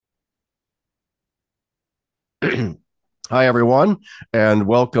Hi, everyone, and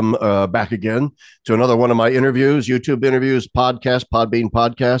welcome back again to another one of my interviews, YouTube interviews, podcast, Podbean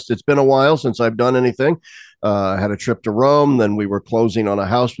podcast. It's been a while since I've done anything. I had a trip to Rome, then we were closing on a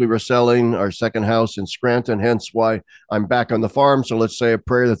house we were selling, our second house in Scranton, hence why I'm back on the farm. So let's say a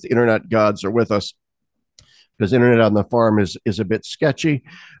prayer that the internet gods are with us because internet on the farm is a bit sketchy.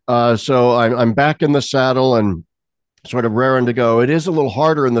 So I'm back in the saddle and sort of raring to go. It is a little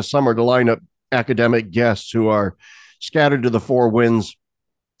harder in the summer to line up academic guests who are scattered to the four winds,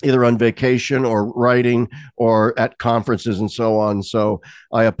 either on vacation or writing or at conferences and so on. So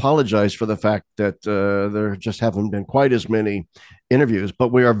I apologize for the fact that there just haven't been quite as many interviews,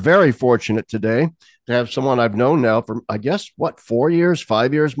 but we are very fortunate today to have someone I've known now for, I guess, what, 4 years,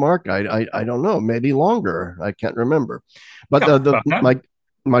 5 years, Mark? I don't know, maybe longer. I can't remember. But Yeah, about that.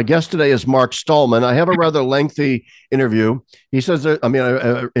 my guest today is Mark Stahlman. I have a rather lengthy interview. He says,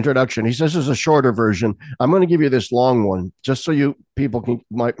 introduction. He says there's a shorter version. I'm going to give you this long one, just so you people can,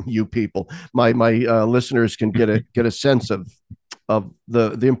 my listeners can get a sense of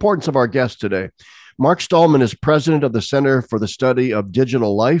the importance of our guest today. Mark Stahlman is president of the Center for the Study of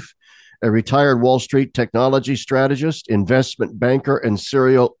Digital Life, a retired Wall Street technology strategist, investment banker, and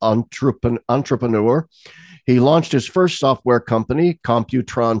serial entrepreneur. He launched his first software company,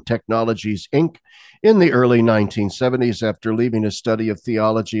 Computron Technologies, Inc., in the early 1970s after leaving his study of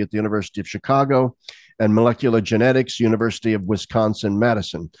theology at the University of Chicago and molecular genetics, University of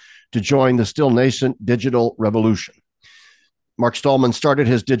Wisconsin-Madison, to join the still nascent digital revolution. Mark Stahlman started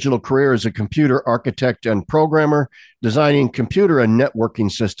his digital career as a computer architect and programmer, designing computer and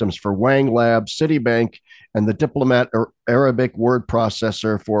networking systems for Wang Labs, Citibank, and the Diplomat Arabic word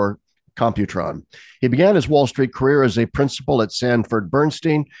processor for Computron. He began his Wall Street career as a principal at Sanford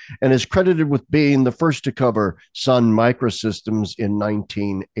Bernstein and is credited with being the first to cover Sun Microsystems in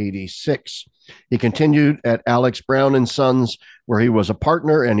 1986. He continued at Alex Brown and Sons, where he was a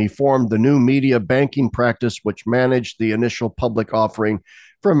partner, and he formed the new media banking practice, which managed the initial public offering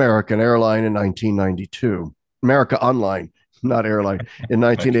for American Airline in 1992. America Online, not airline, in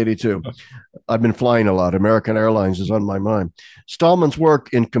Right. 1982. I've been flying a lot. American Airlines is on my mind. Stahlman's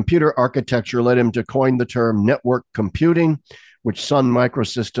work in computer architecture led him to coin the term network computing, which Sun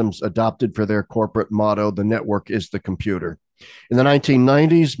Microsystems adopted for their corporate motto, the network is the computer. In the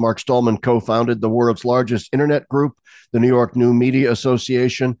 1990s, Mark Stahlman co-founded the world's largest internet group, the New York New Media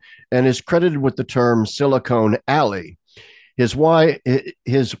Association, and is credited with the term Silicon Alley. His Why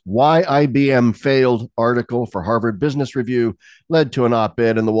IBM Failed article for Harvard Business Review led to an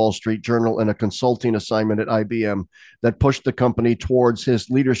op-ed in the Wall Street Journal and a consulting assignment at IBM that pushed the company towards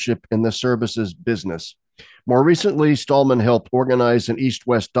his leadership in the services business. More recently, Stahlman helped organize an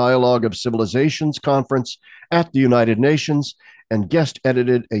East-West Dialogue of Civilizations conference at the United Nations and guest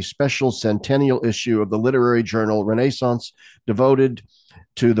edited a special centennial issue of the literary journal Renaissance devoted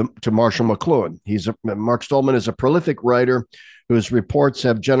to Marshall McLuhan. Mark Stahlman is a prolific writer whose reports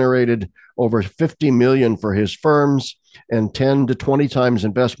have generated over 50 million for his firms and 10 to 20 times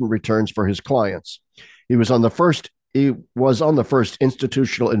investment returns for his clients. He was on the first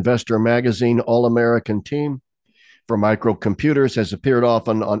institutional investor magazine All American team for microcomputers, has appeared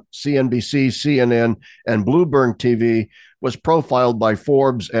often on CNBC, CNN, and Bloomberg TV, was profiled by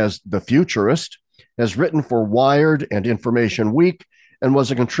Forbes as the futurist, has written for Wired and Information Week, and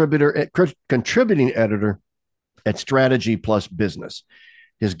was a contributing editor at Strategy Plus Business.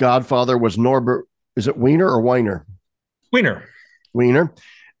 His godfather was Norbert, is it Wiener or Weiner? Wiener. Wiener.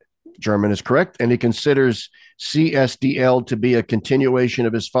 German is correct. And he considers CSDL to be a continuation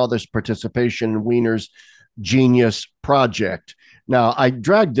of his father's participation in Wiener's Genius Project. Now, I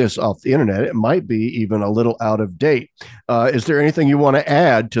dragged this off the internet. It might be even a little out of date. Is there anything you want to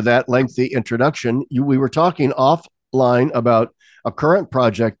add to that lengthy introduction? We were talking offline about a current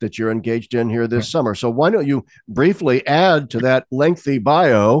project that you're engaged in here this summer. So why don't you briefly add to that lengthy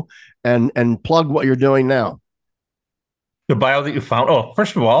bio and plug what you're doing now? The bio that you found. Oh,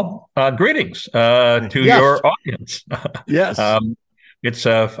 first of all, greetings to Yes. your audience. Yes. um,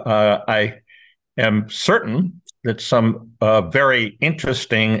 I am certain that some very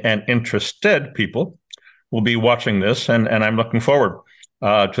interesting and interested people will be watching this, and I'm looking forward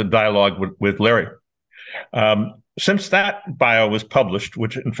to dialogue with Larry. Since that bio was published,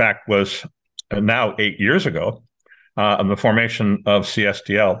 which in fact was now 8 years ago, on the formation of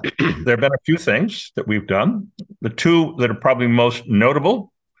CSDL, there have been a few things that we've done. The two that are probably most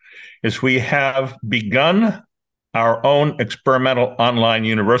notable is we have begun our own experimental online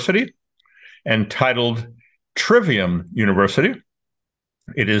university entitled Trivium University.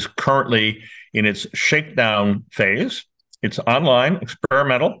 It is currently in its shakedown phase. It's online,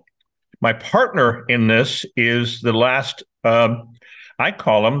 experimental, My partner in this is the last, I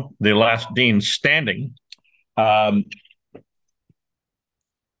call him the last dean standing. Paul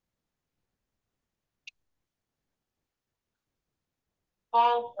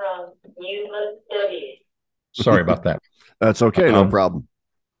from Human Studies. Sorry about that. That's okay, no problem.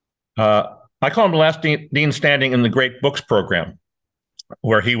 I call him the last dean standing in the Great Books program,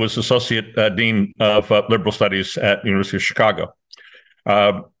 where he was associate dean of liberal studies at the University of Chicago.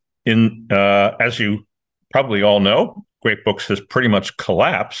 As you probably all know, Great Books has pretty much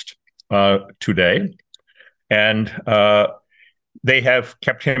collapsed today, and they have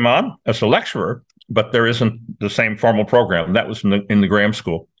kept him on as a lecturer, but there isn't the same formal program. That was in the Graham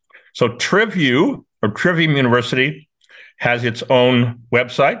School. So Trivium University has its own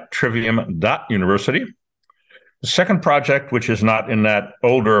website, trivium.university. The second project, which is not in that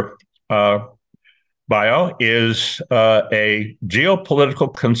older bio, is a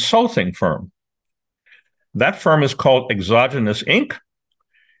geopolitical consulting firm. That firm is called Exogenous Inc.,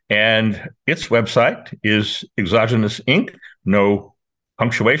 and its website is Exogenous Inc., no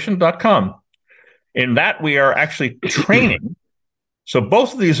punctuation.com. In that, we are actually training. So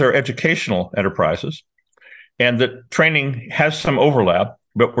both of these are educational enterprises, and the training has some overlap,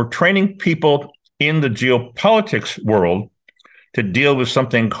 but we're training people in the geopolitics world to deal with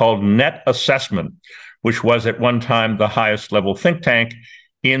something called net assessment, which was at one time the highest level think tank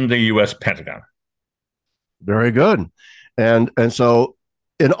in the U.S. Pentagon. Very good. And so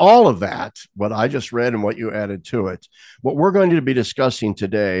in all of that, what I just read and what you added to it, what we're going to be discussing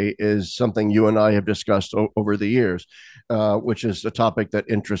today is something you and I have discussed over the years, which is a topic that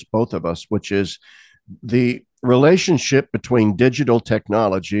interests both of us, which is the relationship between digital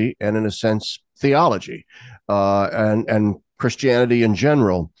technology and, in a sense, theology and Christianity in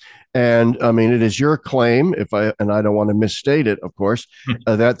general. And I mean, it is your claim, I don't want to misstate it, of course,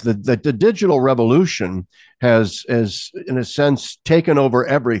 that the digital revolution has, in a sense, taken over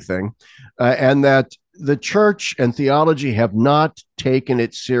everything, and that the church and theology have not taken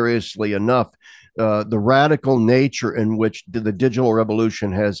it seriously enough. The radical nature in which the digital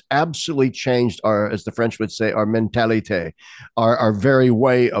revolution has absolutely changed our, as the French would say, our mentalite, our very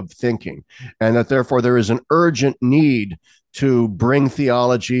way of thinking, and that therefore there is an urgent need to bring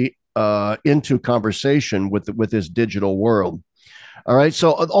theology into conversation with this digital world. All right.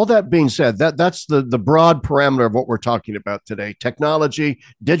 So all that being said, that's the broad parameter of what we're talking about today: technology,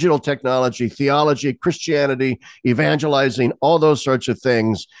 digital technology, theology, Christianity, evangelizing, all those sorts of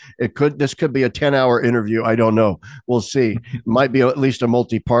things. This could be a 10-hour interview. I don't know. We'll see. Might be at least a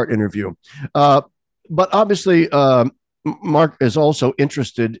multi-part interview. But obviously, Mark is also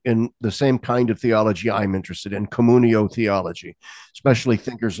interested in the same kind of theology I'm interested in, communio theology, especially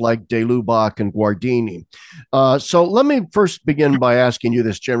thinkers like de Lubac and Guardini. So let me first begin by asking you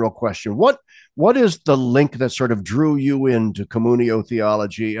this general question. What is the link that sort of drew you into communio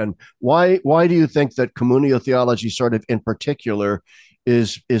theology, and why do you think that communio theology sort of in particular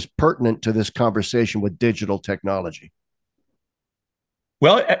is pertinent to this conversation with digital technology?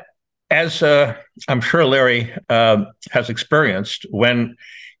 Well, as I'm sure Larry has experienced, when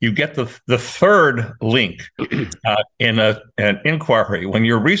you get the third link in an inquiry, when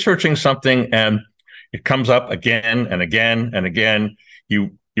you're researching something and it comes up again and again and again,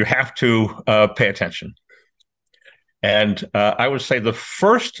 you have to pay attention. And I would say the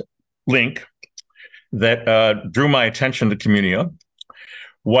first link that drew my attention to communio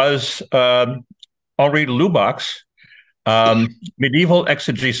was Henri Lubac's medieval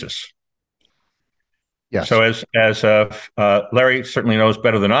exegesis. Yes. So as Larry certainly knows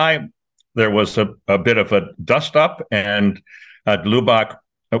better than I, there was a bit of a dust up, and Lubac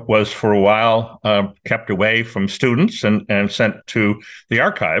was for a while kept away from students and sent to the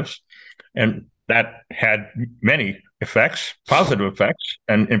archives. And that had many effects, positive effects.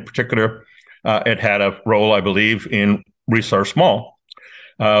 And in particular, it had a role, I believe, in Resource Small.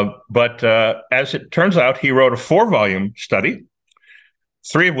 But as it turns out, he wrote a 4-volume study,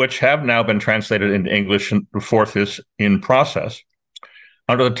 3 of which have now been translated into English, and the 4th is in process,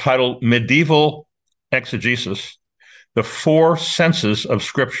 under the title Medieval Exegesis, the 4 Senses of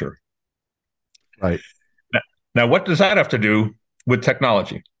Scripture. Right. Now, what does that have to do with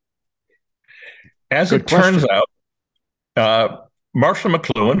technology? As it turns out, Marshall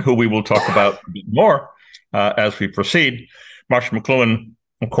McLuhan, who we will talk about a bit more as we proceed, Marshall McLuhan,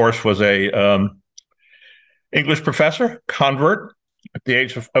 of course, was a English professor, convert, at the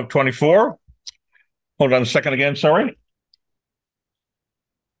age of 24. Hold on a second again, sorry.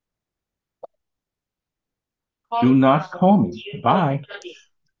 Do not call me. Bye.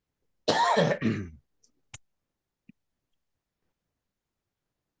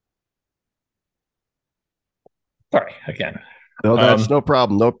 Sorry again. No, that's no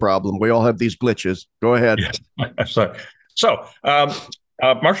problem. No problem. We all have these glitches. Go ahead. Yes. So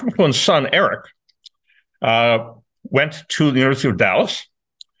Marshall McLuhan's son, Eric, went to the University of Dallas,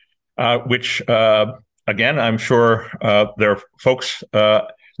 which, again, I'm sure there are folks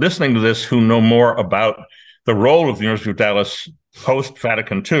listening to this who know more about the role of the University of Dallas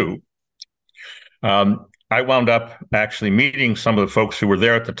post-Vatican II. I wound up actually meeting some of the folks who were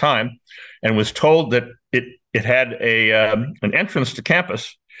there at the time and was told that it had an entrance to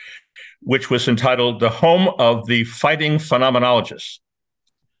campus, which was entitled "The Home of the Fighting Phenomenologists."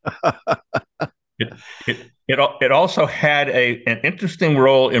 It also had an interesting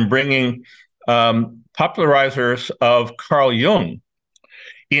role in bringing popularizers of Carl Jung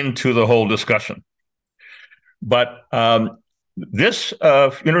into the whole discussion. But this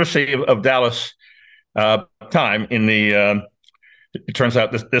University of Dallas time in the it turns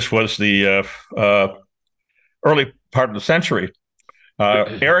out this was the early part of the century.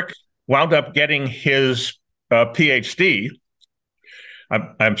 Eric wound up getting his PhD.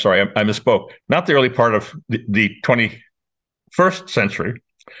 I'm sorry, I misspoke. Not the early part of the 21st century,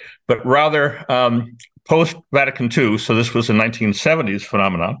 but rather post-Vatican II. So this was a 1970s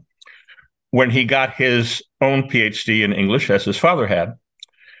phenomenon when he got his own PhD in English, as his father had.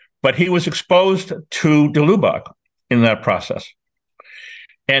 But he was exposed to de Lubac in that process.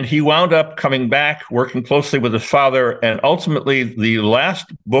 And he wound up coming back, working closely with his father, and ultimately the last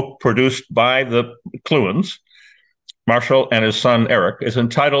book produced by the McLuhans, Marshall and his son Eric, is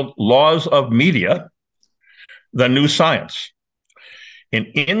entitled Laws of Media, the New Science. And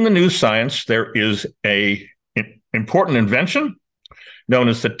in the New Science, there is an important invention known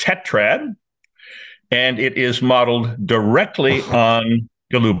as the tetrad, and it is modeled directly on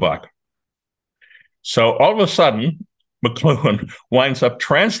de Lubac. So all of a sudden, McLuhan winds up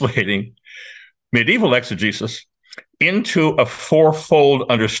translating medieval exegesis into a fourfold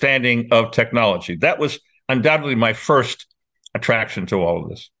understanding of technology. That was undoubtedly my first attraction to all of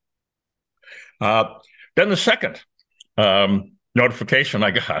this. Then the second notification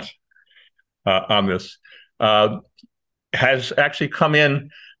I got on this has actually come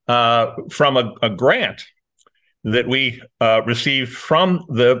in from a grant that we received from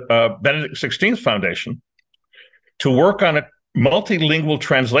the Benedict XVI Foundation to work on a multilingual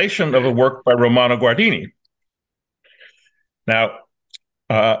translation of a work by Romano Guardini. Now,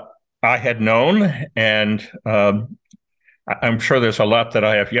 I had known, and I'm sure there's a lot that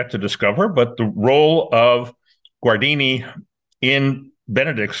I have yet to discover, but the role of Guardini in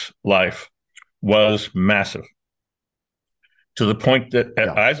Benedict's life was massive, to the point that,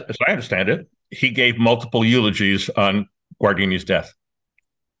 as I understand it, he gave multiple eulogies on Guardini's death.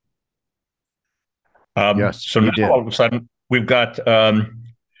 Yes, so now all of a sudden we've got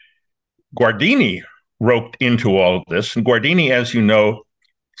Guardini roped into all of this. And Guardini, as you know,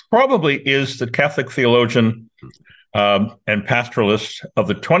 probably is the Catholic theologian and pastoralist of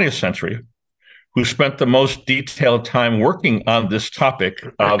the 20th century who spent the most detailed time working on this topic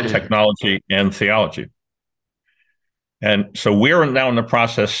of technology and theology. And so we're now in the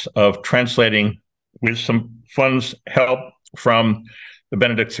process of translating, with some funds help from the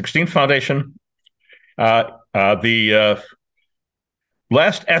Benedict XVI Foundation, the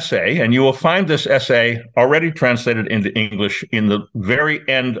last essay, and you will find this essay already translated into English in the very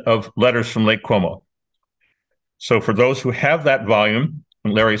end of Letters from Lake Como. So for those who have that volume,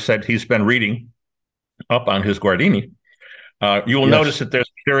 and Larry said he's been reading up on his Guardini, you will notice that there's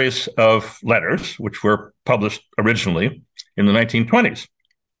a series of letters which were published originally in the 1920s.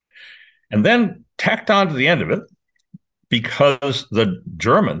 And then tacked on to the end of it, because the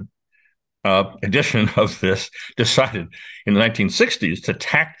German edition of this decided in the 1960s to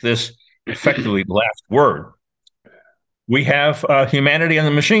tack this effectively last word, we have Humanity and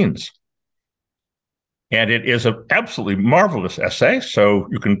the Machines. And it is an absolutely marvelous essay. So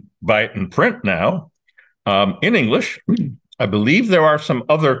you can buy it in print now in English. I believe there are some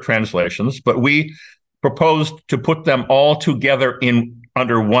other translations, but we proposed to put them all together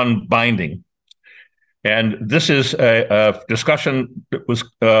under one binding. And this is a discussion that was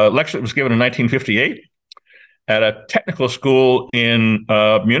lecture that was given in 1958 at a technical school in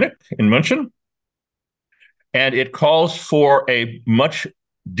Munich, in München. And it calls for a much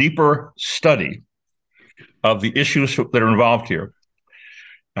deeper study of the issues that are involved here.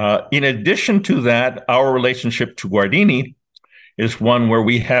 In addition to that, our relationship to Guardini is one where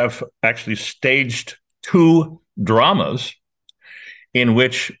we have actually staged 2 dramas in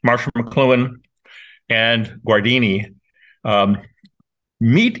which Marshall McLuhan and Guardini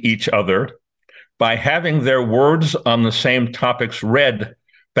meet each other by having their words on the same topics read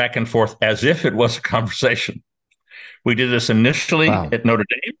back and forth as if it was a conversation. We did this initially at Notre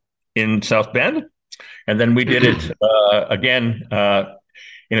Dame in South Bend, and then we did it again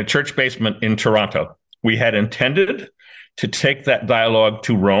in a church basement in Toronto. We had intended to take that dialogue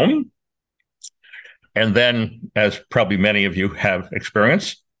to Rome. And then, as probably many of you have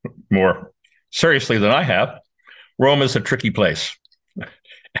experienced more seriously than I have, Rome is a tricky place.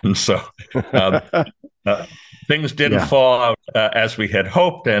 And so things didn't fall out as we had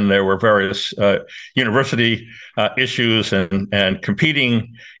hoped, and there were various university issues and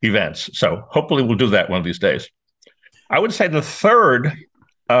competing events. So hopefully we'll do that one of these days. I would say the third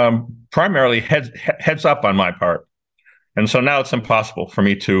primarily heads up on my part. And so now it's impossible for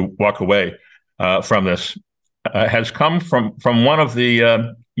me to walk away from this, has come from one of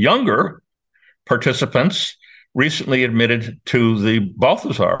the younger participants recently admitted to the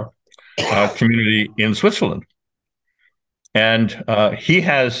Balthasar community in Switzerland. And he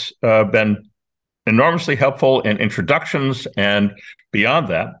has been enormously helpful in introductions and beyond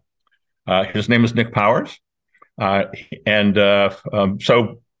that. His name is Nick Powers. So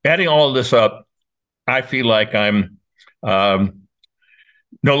adding all of this up, I feel like I'm no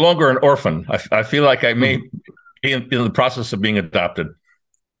longer an orphan. I feel like I may be in the process of being adopted.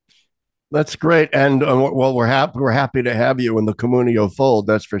 That's great, and well, we're happy to have you in the Communio fold.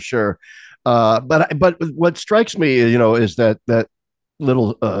 That's for sure. But what strikes me, is that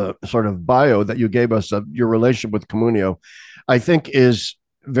little sort of bio that you gave us of your relationship with Communio, I think is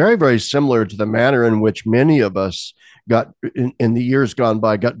very, very similar to the manner in which many of us got in the years gone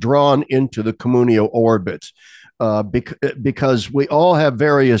by got drawn into the Communio orbit. Because we all have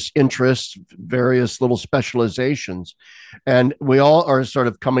various interests, various little specializations, and we all are sort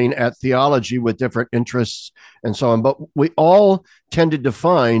of coming at theology with different interests and so on. But we all tended to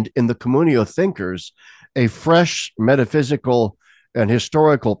find in the Communio thinkers a fresh metaphysical and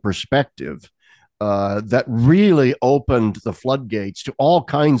historical perspective that really opened the floodgates to all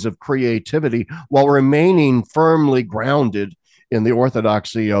kinds of creativity while remaining firmly grounded in the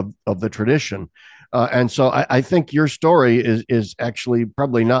orthodoxy of the tradition. And so I think your story is actually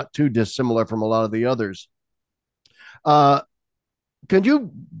probably not too dissimilar from a lot of the others. Could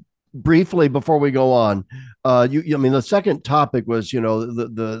you briefly, before we go on, I mean, the second topic was,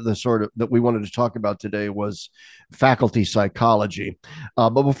 the sort of that we wanted to talk about today was faculty psychology.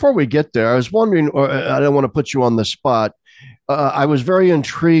 But before we get there, I was wondering, or I don't want to put you on the spot. I was very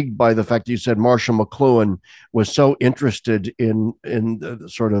intrigued by the fact that you said Marshall McLuhan was so interested in the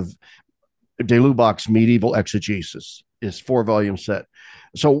sort of de Lubach's medieval exegesis, his 4-volume set.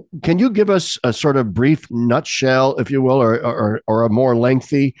 So can you give us a sort of brief nutshell, if you will, or a more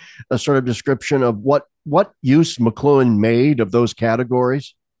lengthy sort of description of what use McLuhan made of those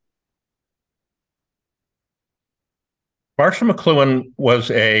categories? Marshall McLuhan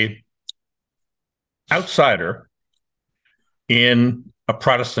was a outsider in a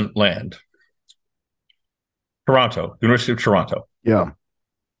Protestant land, Toronto, University of Toronto. Yeah.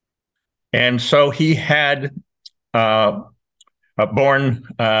 And so he had born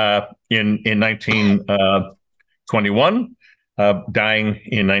in 1921, dying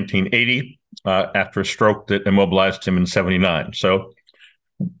in 1980 after a stroke that immobilized him in 79. So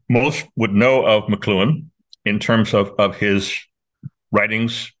most would know of McLuhan in terms of his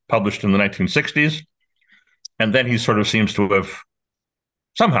writings published in the 1960s. And then he sort of seems to have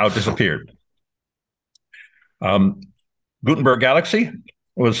somehow disappeared. Gutenberg Galaxy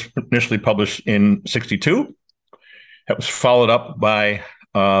was initially published in 62. It was followed up by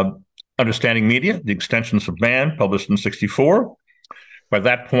Understanding Media, The Extensions of Man, published in 64. By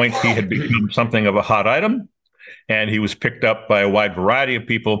that point, he had become something of a hot item, and he was picked up by a wide variety of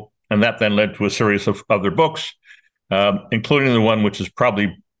people, and that then led to a series of other books, including the one which is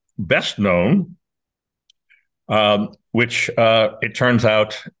probably best known, which it turns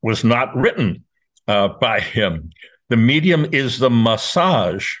out was not written by him. The medium is the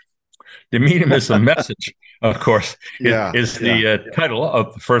massage. The medium is the message, of course, is the title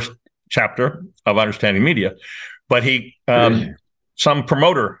of the first chapter of Understanding Media. But he, some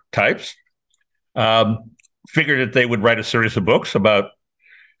promoter types, figured that they would write a series of books about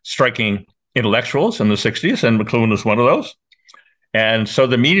striking intellectuals in the 60s, and McLuhan was one of those. And so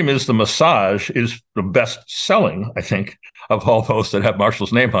The Medium is the Massage is the best selling, I think, of all those that have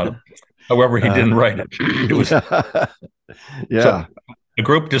Marshall's name on it. However, he didn't write it. It was So a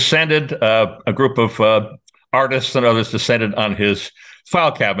group descended, a group of artists and others descended on his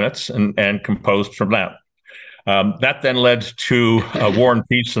file cabinets and composed from that. That then led to War and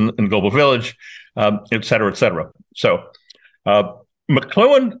Peace in Global Village, et cetera, et cetera. So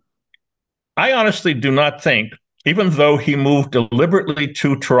McLuhan, I honestly do not think, even though he moved deliberately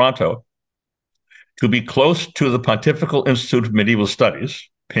to Toronto, to be close to the Pontifical Institute of Medieval Studies,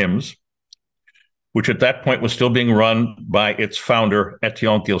 PIMS, which at that point was still being run by its founder,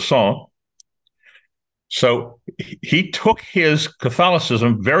 Etienne Gilson. So he took his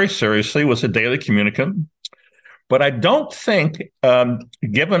Catholicism very seriously, was a daily communicant. But I don't think,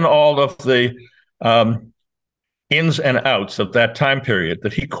 given all of the ins and outs of that time period,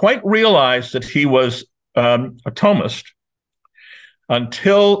 that he quite realized that he was a Thomist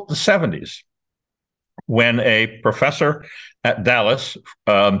until the 70s, when a professor at Dallas,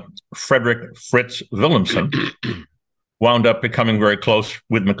 Frederick Fritz Williamson, wound up becoming very close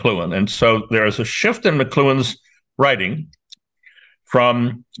with McLuhan. And so there is a shift in McLuhan's writing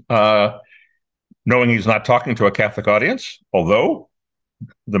from knowing he's not talking to a Catholic audience, although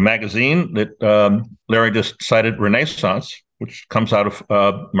the magazine that Larry just cited, Renaissance, which comes out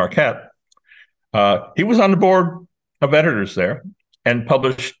of Marquette, he was on the board of editors there and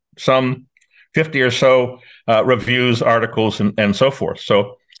published some 50 or so reviews, articles, and so forth.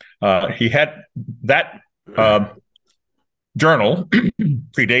 So he had that journal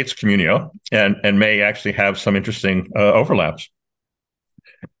predates Communio and may actually have some interesting overlaps.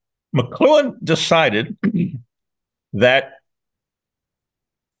 McLuhan decided that,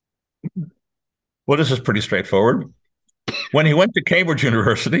 well, this is pretty straightforward. When he went to Cambridge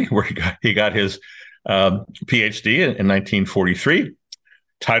University, where he got his PhD in 1943,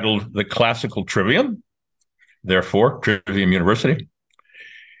 titled The Classical Trivium, therefore Trivium University,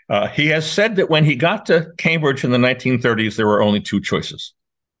 he has said that when he got to Cambridge in the 1930s, there were only two choices: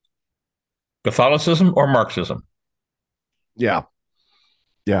 Catholicism or Marxism. Yeah.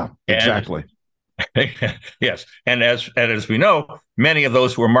 Yeah, exactly. Yes. And as we know, many of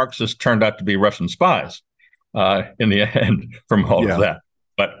those who were Marxists turned out to be Russian spies in the end from all of that.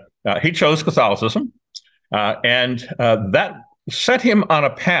 But he chose Catholicism, and that set him on a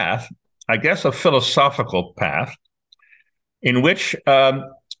path, I guess a philosophical path, in which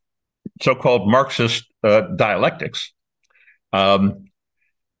so-called Marxist dialectics,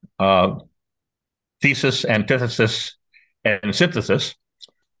 thesis, antithesis, and synthesis,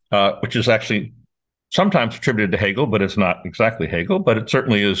 which is actually sometimes attributed to Hegel, but it's not exactly Hegel, but it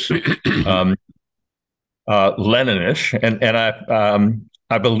certainly is Leninish. And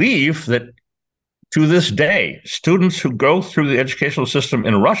I believe that to this day, students who go through the educational system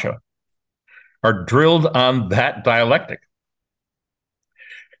in Russia are drilled on that dialectic.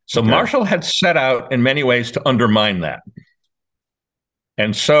 So Marshall had set out in many ways to undermine that.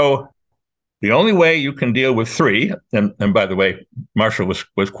 And so the only way you can deal with three, and by the way, Marshall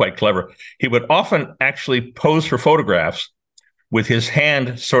was quite clever. He would often actually pose for photographs with his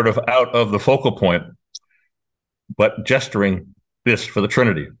hand sort of out of the focal point, but gesturing this for the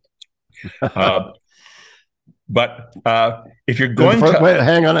Trinity. But if you're going to... Wait,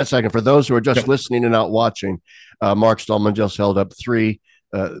 hang on a second. For those who are just listening and not watching, Mark Stahlman just held up three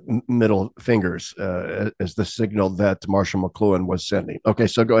middle fingers as the signal that Marshall McLuhan was sending. Okay,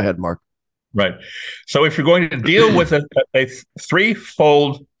 so go ahead, Mark. Right. So if you're going to deal with a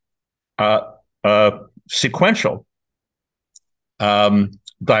threefold sequential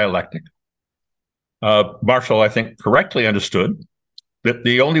dialectic, Marshall, I think, correctly understood that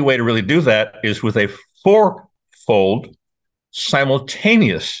the only way to really do that is with a fourfold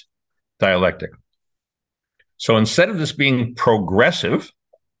simultaneous dialectic. So instead of this being progressive,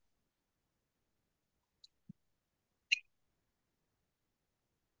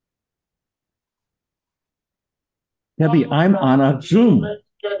 Debbie, I'm on a Zoom.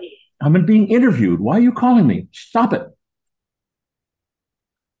 I'm being interviewed. Why are you calling me? Stop it.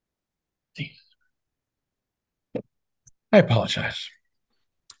 I apologize.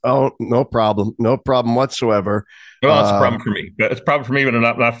 Oh, no problem. No problem whatsoever. Well, it's a problem for me. It's a problem for me, but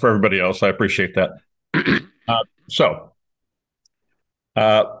not for everybody else. I appreciate that.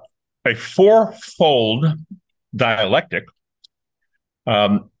 A fourfold dialectic,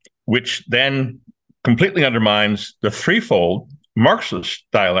 which then completely undermines the threefold Marxist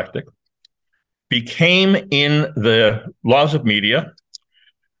dialectic, became in the laws of media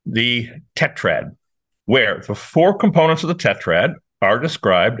the tetrad, where the four components of the tetrad are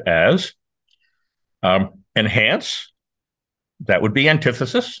described as enhance, that would be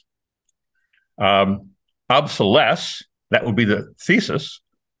antithesis, obsolesce, that would be the thesis,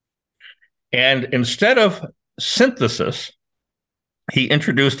 and instead of synthesis, he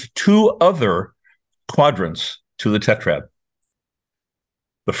introduced two other quadrants to the tetrad.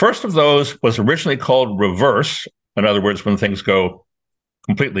 The first of those was originally called reverse, in other words, when things go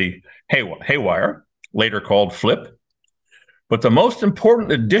completely haywire, later called flip. But the most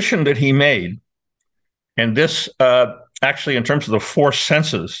important addition that he made, and this actually in terms of the four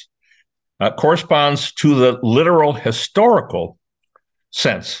senses corresponds to the literal historical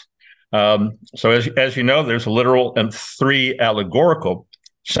sense. So as you know, there's a literal and 3 allegorical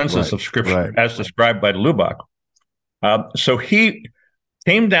senses of Scripture, as described by Lubach. So he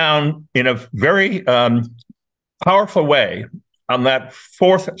came down in a very powerful way on that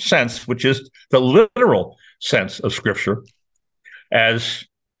 4th sense, which is the literal sense of Scripture, as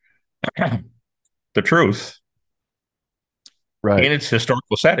the truth in its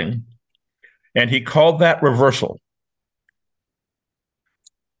historical setting. And he called that reversal.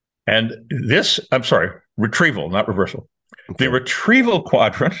 And this, retrieval, not reversal. Okay. The retrieval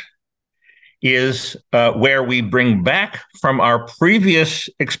quadrant is where we bring back from our previous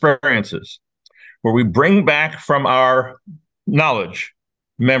experiences, where we bring back from our knowledge,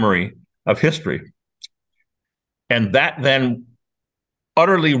 memory of history. And that then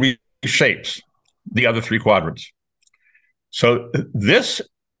utterly reshapes the other 3 quadrants. So this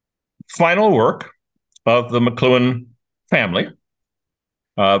final work of the McLuhan family,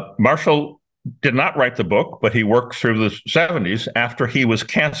 Marshall did not write the book, but he worked through the 70s after he was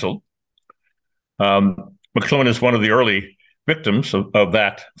canceled. McLuhan is one of the early victims of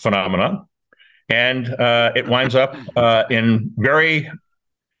that phenomenon. And it winds up in very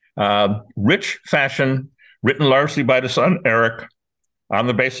rich fashion, written largely by the son, Eric, on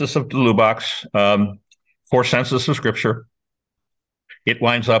the basis of Lubach's 4 senses of Scripture. It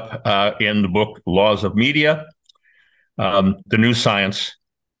winds up in the book Laws of Media, The New Science,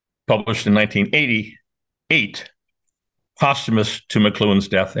 published in 1988, posthumous to McLuhan's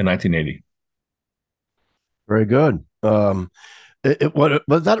death in 1980. Very good.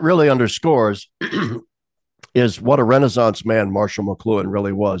 What that really underscores is what a Renaissance man Marshall McLuhan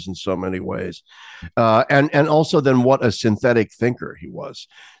really was in so many ways. And also then what a synthetic thinker he was,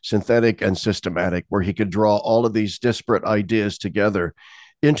 synthetic and systematic, where he could draw all of these disparate ideas together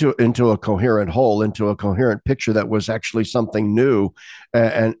into a coherent whole, into a coherent picture that was actually something new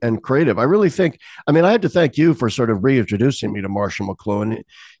and creative. I really think, I have to thank you for sort of reintroducing me to Marshall McLuhan.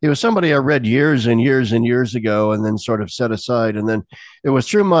 He was somebody I read years and years and years ago and then sort of set aside. And then it was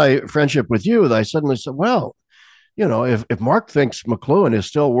through my friendship with you that I suddenly said, well, if Mark thinks McLuhan is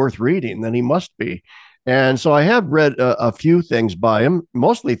still worth reading, then he must be. And so I have read a few things by him,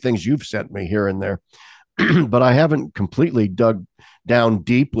 mostly things you've sent me here and there, but I haven't completely dug down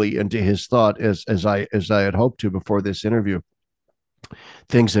deeply into his thought as I had hoped to before this interview.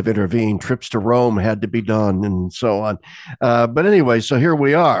 Things have intervened. Trips to Rome had to be done, and so on. But anyway, so here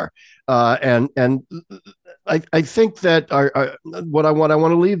we are, and I think that what I want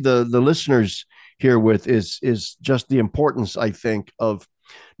to leave the listeners here with is just the importance, I think, of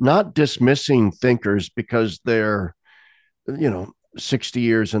not dismissing thinkers because they're 60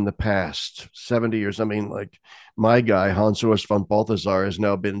 years in the past, 70 years. like my guy, Hans Urs von Balthasar, has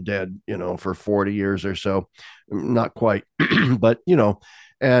now been dead, for 40 years or so. Not quite, but,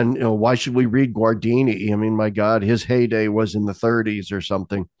 and, why should we read Guardini? My God, his heyday was in the 30s or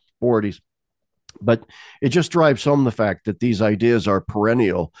something, 40s. But it just drives home the fact that these ideas are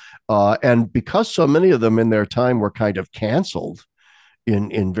perennial. And because so many of them in their time were kind of canceled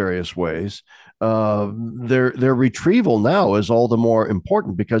in various ways, their retrieval now is all the more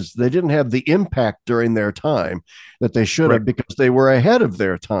important because they didn't have the impact during their time that they should have because they were ahead of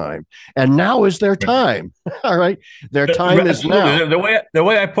their time. And now is their time. All right. Their time is now. The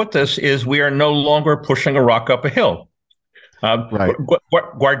way I put this is we are no longer pushing a rock up a hill.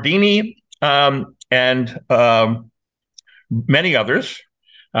 Guardini and many others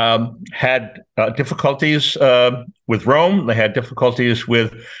had difficulties with Rome. They had difficulties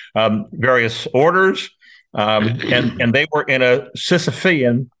with various orders, and they were in a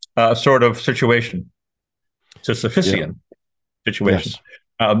Sisyphean sort of situation. Sisyphean situation.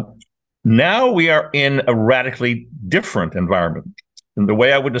 Yes. Now we are in a radically different environment. And the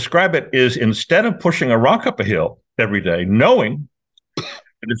way I would describe it is instead of pushing a rock up a hill every day, knowing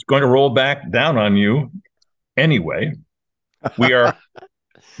that it's going to roll back down on you anyway, we're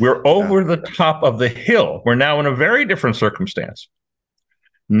over the top of the hill. We're now in a very different circumstance.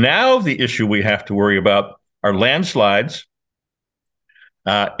 Now the issue we have to worry about are landslides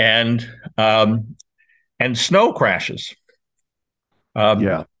and snow crashes.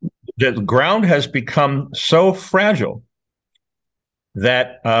 The ground has become so fragile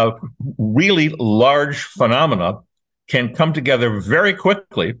that really large phenomena can come together very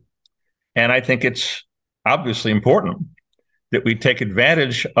quickly. And I think it's obviously important that we take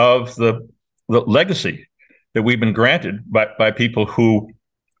advantage of the legacy that we've been granted by people who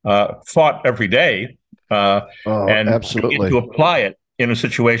fought every day and absolutely to apply it in a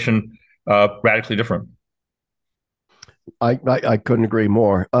situation radically different. I couldn't agree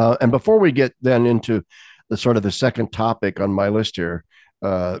more. And before we get then into the sort of the second topic on my list here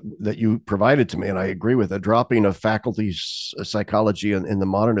that you provided to me, and I agree with it, dropping of faculty's psychology in the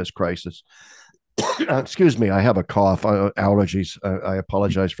modernist crisis. Excuse me, I have a cough, allergies. I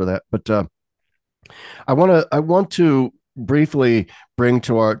apologize for that, but I want to briefly bring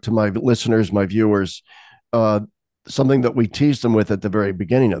to my listeners, my viewers, uh, something that we teased them with at the very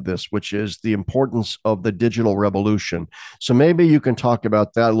beginning of this, which is the importance of the digital revolution. So maybe you can talk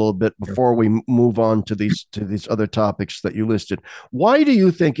about that a little bit before we move on to these other topics that you listed. Why do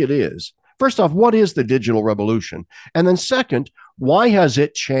you think it is? First off, what is the digital revolution? And then second, why has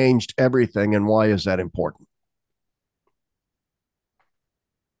it changed everything and why is that important?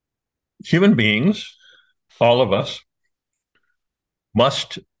 Human beings, all of us,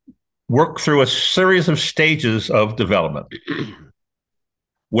 must work through a series of stages of development.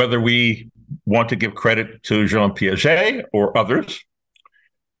 Whether we want to give credit to Jean Piaget or others,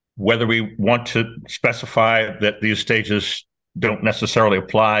 whether we want to specify that these stages don't necessarily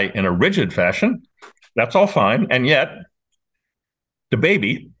apply in a rigid fashion, that's all fine. And yet, the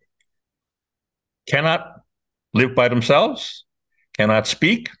baby cannot live by themselves, cannot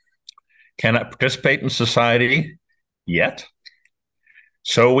speak, cannot participate in society yet.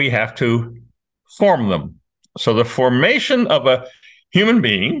 So we have to form them. So the formation of a human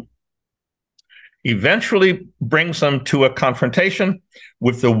being eventually brings them to a confrontation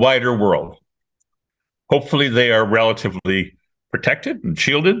with the wider world. Hopefully they are relatively protected and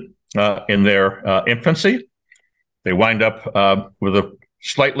shielded in their infancy. They wind up with a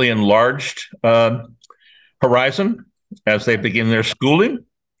slightly enlarged horizon as they begin their schooling.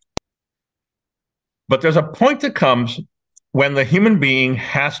 But there's a point that comes when the human being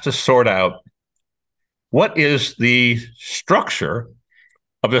has to sort out what is the structure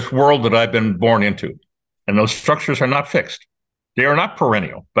of this world that I've been born into. And those structures are not fixed. They are not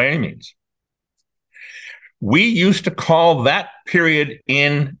perennial by any means. We used to call that period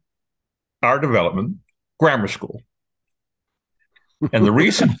in our development grammar school. And the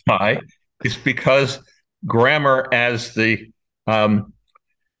reason why is because grammar as the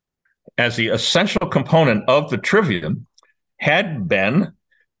essential component of the trivium had been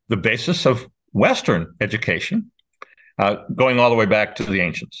the basis of Western education, going all the way back to the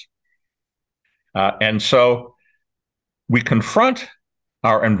ancients. And so we confront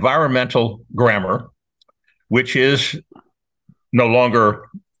our environmental grammar, which is no longer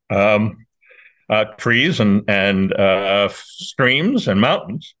trees and streams and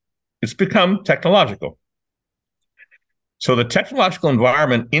mountains. It's become technological. So the technological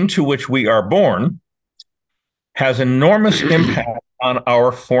environment into which we are born has enormous impact on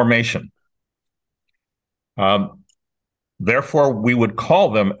our formation. Therefore, we would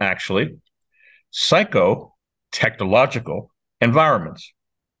call them actually psycho-technological environments.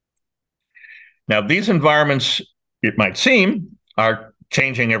 Now, these environments, it might seem, are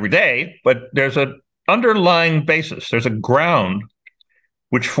changing every day, but there's an underlying basis. There's a ground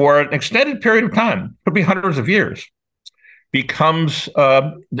which for an extended period of time, could be hundreds of years, becomes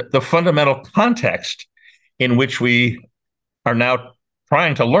the fundamental context in which we are now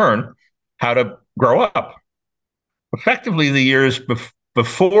trying to learn how to grow up. Effectively, the years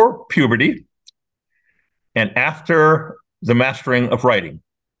before puberty and after the mastering of writing.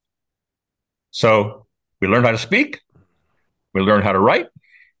 So we learn how to speak, we learn how to write,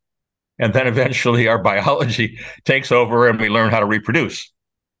 and then eventually our biology takes over and we learn how to reproduce.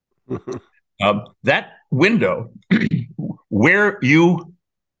 That window where you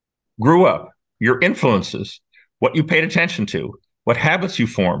grew up, your influences, what you paid attention to, what habits you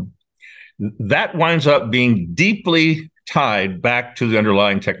formed, that winds up being deeply tied back to the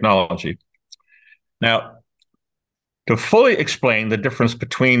underlying technology. Now, to fully explain the difference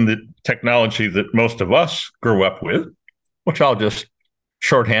between the technology that most of us grew up with, which I'll just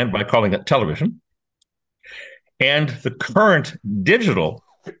shorthand by calling it television, and the current digital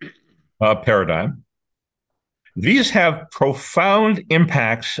paradigm, these have profound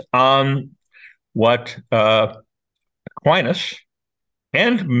impacts on what Aquinas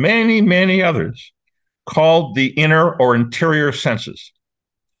and many, many others called the inner or interior senses.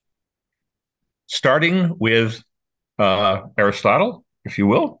 Starting with Aristotle, if you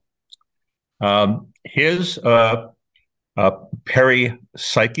will, his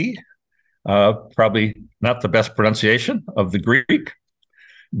peripsyche, probably not the best pronunciation of the Greek.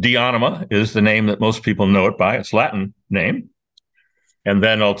 Dionema is the name that most people know it by, its Latin name. And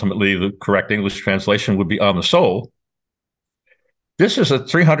then ultimately the correct English translation would be on the soul. This is a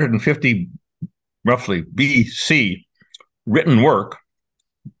 350, roughly, BC written work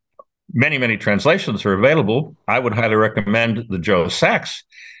many, many translations are available. I would highly recommend the Joe Sachs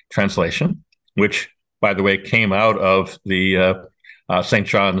translation, which, by the way, came out of the St.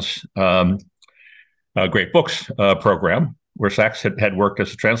 John's Great Books program, where Sachs had worked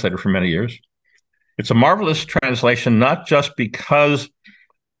as a translator for many years. It's a marvelous translation, not just because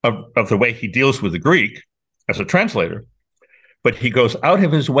of the way he deals with the Greek as a translator, but he goes out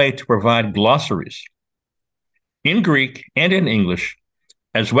of his way to provide glossaries in Greek and in English,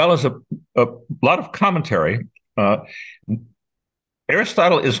 as well as a lot of commentary.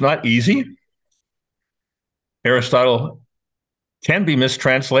 Aristotle is not easy. Aristotle can be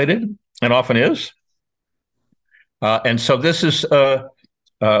mistranslated, and often is. And so this is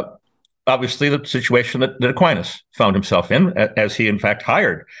obviously the situation that Aquinas found himself in, as he in fact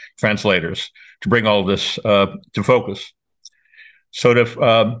hired translators to bring all this to focus. So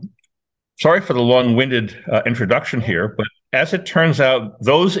sorry for the long-winded introduction here, but as it turns out,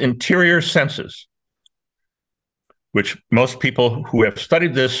 those interior senses, which most people who have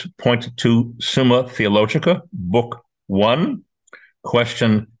studied this point to Summa Theologica, Book 1,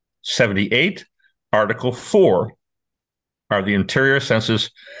 Question 78, Article 4, are the interior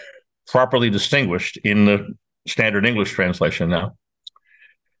senses properly distinguished in the standard English translation now.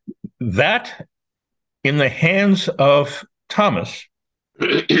 That, in the hands of Thomas,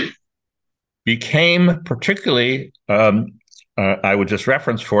 became particularly, I would just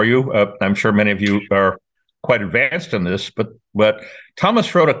reference for you, I'm sure many of you are quite advanced in this, but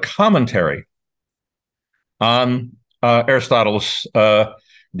Thomas wrote a commentary on Aristotle's De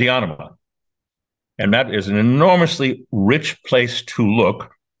Anima. And that is an enormously rich place to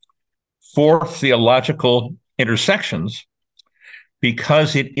look for theological intersections,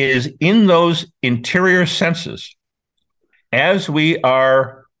 because it is in those interior senses, as we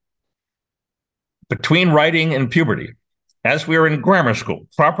are between writing and puberty, as we are in grammar school,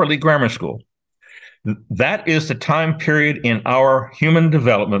 properly grammar school, that is the time period in our human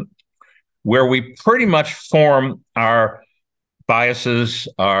development where we pretty much form our biases,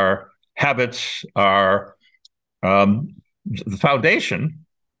 our habits, our the foundation,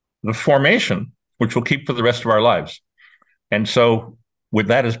 the formation, which we'll keep for the rest of our lives. And so with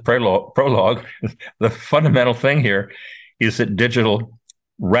that as prologue, the fundamental thing here is that digital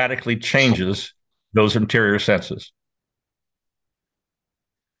radically changes those interior senses.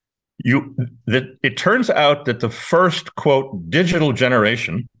 It turns out that the first, quote, digital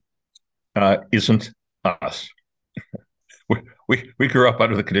generation isn't us. We grew up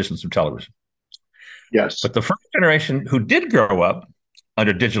under the conditions of television. Yes. But the first generation who did grow up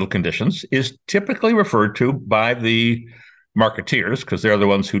under digital conditions is typically referred to by the marketeers, because they're the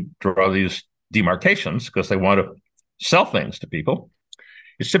ones who draw these demarcations because they want to sell things to people.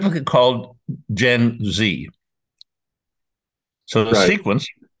 It's typically called Gen Z. So the sequence,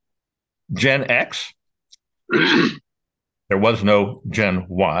 Gen X, there was no Gen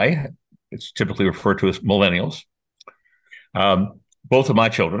Y. It's typically referred to as millennials. Both of my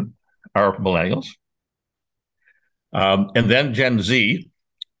children are millennials. And then Gen Z,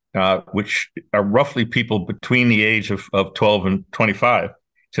 which are roughly people between the age of 12 and 25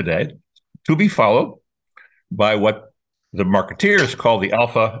 today, to be followed by what the marketeers call the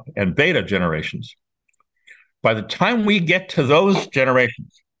alpha and beta generations. By the time we get to those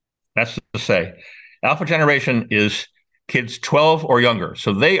generations, that's to say, alpha generation is kids 12 or younger.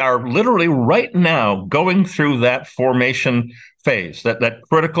 So they are literally right now going through that formation phase, that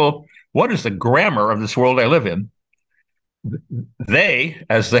critical, what is the grammar of this world I live in? They,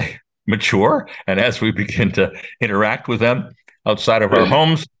 as they mature and as we begin to interact with them outside of our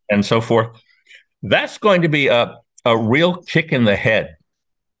homes and so forth, that's going to be a real kick in the head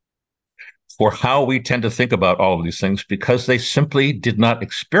for how we tend to think about all of these things, because they simply did not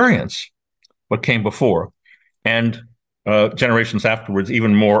experience what came before, and generations afterwards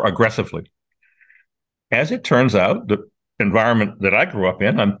even more aggressively. As it turns out, the environment that I grew up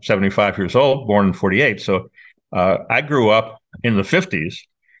in, I'm 75 years old, born in 48, so I grew up in the 50s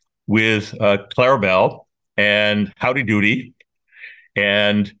with Clarabelle and Howdy Doody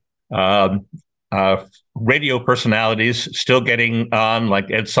and radio personalities still getting on,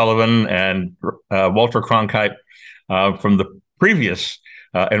 like Ed Sullivan and Walter Cronkite from the previous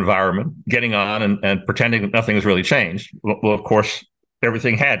environment, getting on and pretending that nothing has really changed. Well, of course,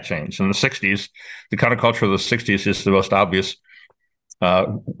 everything had changed. In the 60s, the counterculture of the 60s is the most obvious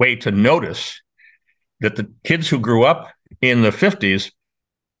way to notice that the kids who grew up in the 50s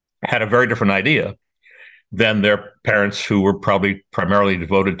had a very different idea than their parents, who were probably primarily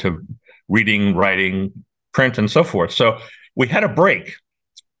devoted to reading, writing, print, and so forth. So we had a break,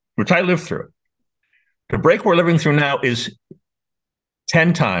 which I lived through. The break we're living through now is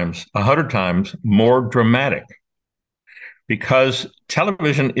 10 times, 100 times more dramatic, because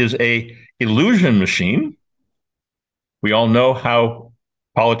television is a illusion machine. We all know how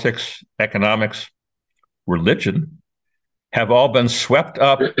politics, economics, religion have all been swept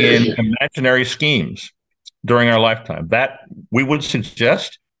up in imaginary schemes during our lifetime. That, we would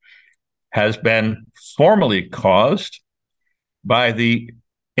suggest, has been formally caused by the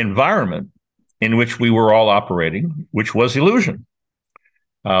environment in which we were all operating, which was illusion.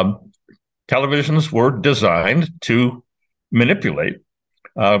 Televisions were designed to manipulate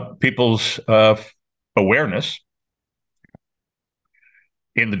people's awareness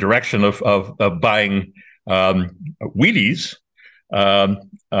in the direction of buying Wheaties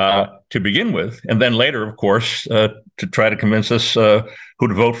to begin with, and then later, of course, to try to convince us who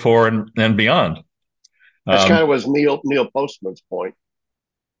to vote for and beyond. That's kind of was Neil Postman's point.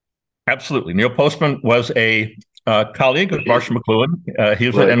 Absolutely. Neil Postman was a colleague of Marshall McLuhan. He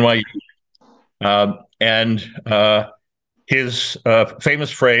was at NYU. And his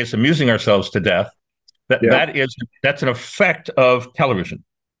famous phrase, amusing ourselves to death, that's an effect of television.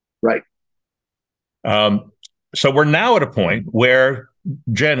 Right. So we're now at a point where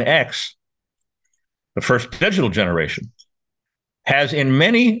Gen X, the first digital generation, has in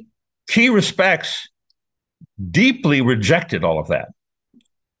many key respects deeply rejected all of that.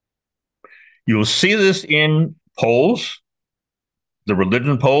 You will see this in polls. The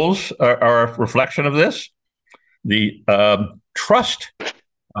religion polls are a reflection of this. The trust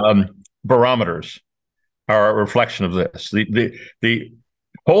barometers are a reflection of this. The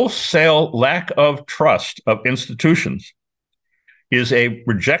wholesale lack of trust of institutions is a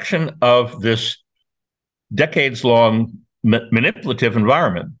rejection of this decades-long manipulative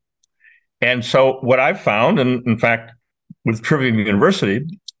environment. And so what I've found, and in fact, with Trivium University,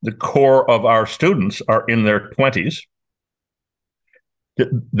 the core of our students are in their 20s.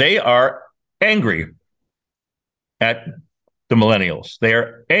 They are angry at the millennials. They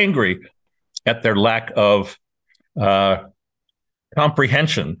are angry at their lack of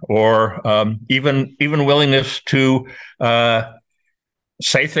comprehension or even willingness to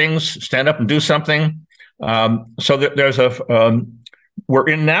say things, stand up and do something. So there's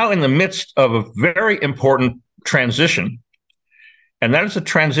we're now in the midst of a very important transition. And that is a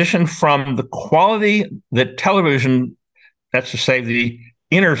transition from the quality that television, that's to say, the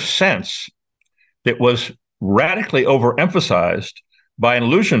inner sense that was radically overemphasized by an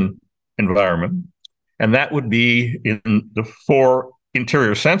illusion environment. And that would be in the four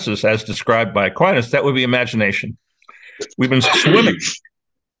interior senses, as described by Aquinas, that would be imagination. We've been swimming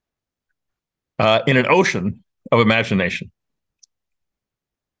in an ocean of imagination.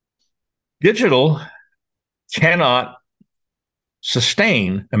 Digital cannot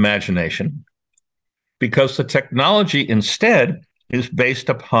sustain imagination because the technology instead is based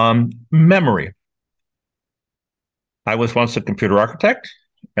upon memory. I was once a computer architect,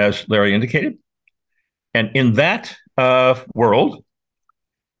 as Larry indicated. And in that world,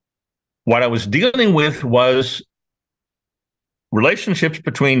 what I was dealing with was relationships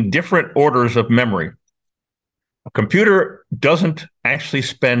between different orders of memory. A computer doesn't actually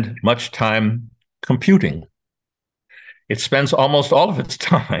spend much time computing. It spends almost all of its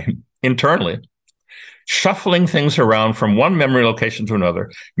time internally shuffling things around from one memory location to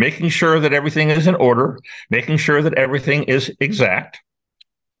another, making sure that everything is in order, making sure that everything is exact.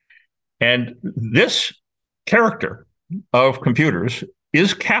 And this character of computers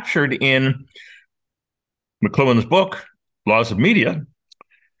is captured in McLuhan's book, Laws of Media,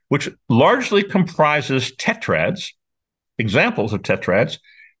 which largely comprises tetrads, examples of tetrads,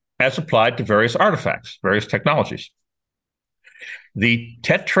 as applied to various artifacts, various technologies. The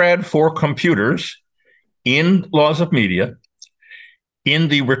tetrad for computers in Laws of Media, in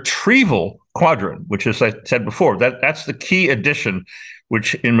the retrieval quadrant, which, as I said before, that's the key addition,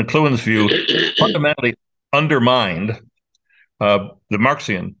 which in McLuhan's view fundamentally undermined the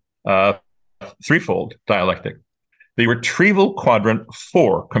Marxian threefold dialectic. The retrieval quadrant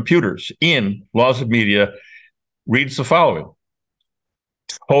for computers in Laws of Media reads the following: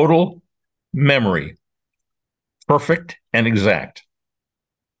 total memory, perfect and exact.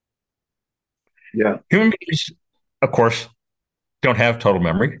 Yeah. Human beings, of course, don't have total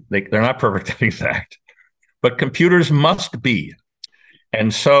memory. They're not perfect and exact, but computers must be.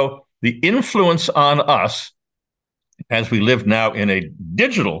 And so the influence on us, as we live now in a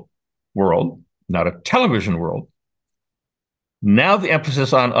digital world, not a television world, now the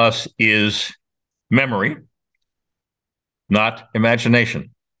emphasis on us is memory, not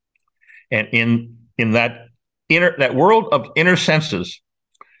imagination. And in that world of inner senses,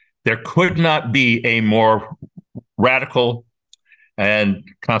 there could not be a more radical and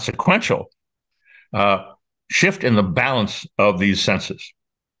consequential shift in the balance of these senses.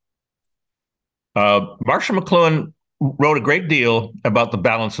 Marshall McLuhan wrote a great deal about the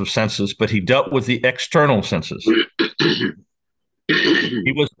balance of senses, but he dealt with the external senses.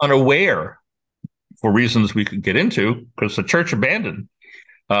 He was unaware, for reasons we could get into, because the church abandoned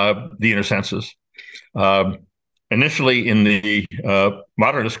the inner senses. Initially in the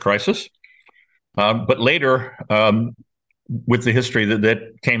modernist crisis, but later with the history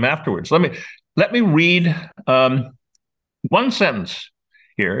that came afterwards. Let me read one sentence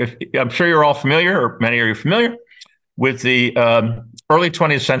here. I'm sure you're all familiar, or many of you are familiar, with the early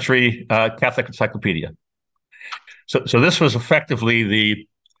 20th century Catholic Encyclopedia. So this was effectively the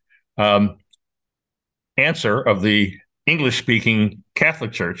answer of the English-speaking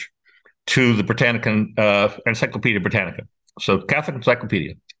Catholic Church to the Britannican Encyclopedia Britannica. So Catholic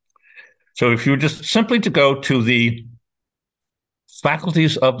Encyclopedia. So if you were just simply to go to the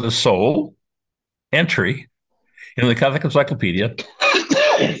faculties of the soul entry in the Catholic Encyclopedia,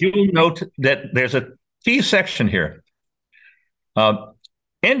 you will note that there's a key section here,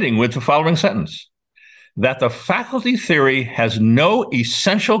 ending with the following sentence: that the faculty theory has no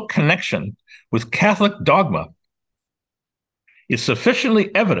essential connection with Catholic dogma is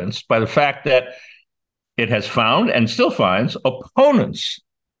sufficiently evidenced by the fact that it has found and still finds opponents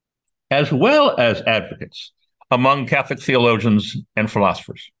as well as advocates among Catholic theologians and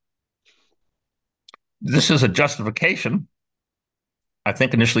philosophers. This is a justification, I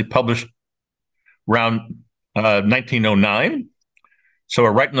think, initially published around 1909. So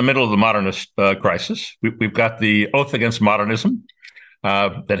we're right in the middle of the modernist crisis. We've got the Oath Against Modernism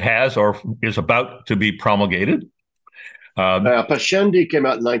that has or is about to be promulgated. Pascendi came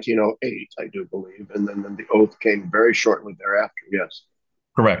out in 1908, I do believe, and then the Oath came very shortly thereafter, yes.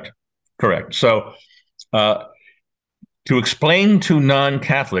 Correct. So to explain to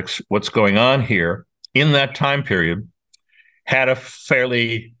non-Catholics what's going on here in that time period had a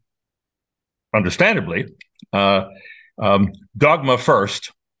fairly, understandably, dogma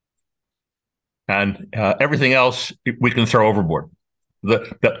first, and everything else we can throw overboard.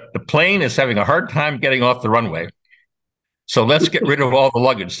 The plane is having a hard time getting off the runway, so let's get rid of all the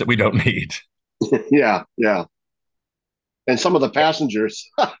luggage that we don't need. Yeah. And some of the passengers.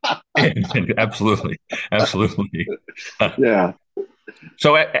 Absolutely. Yeah.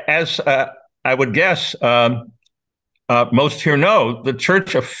 So as I would guess, most here know, the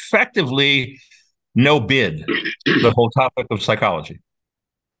church effectively no-bid the whole topic of psychology.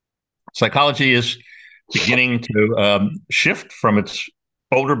 Psychology is beginning to shift from its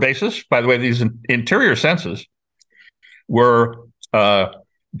older basis. By the way, these interior senses were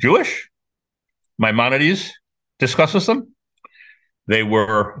Jewish. Maimonides discusses them. They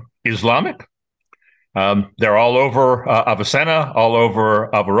were Islamic. They're all over Avicenna, all over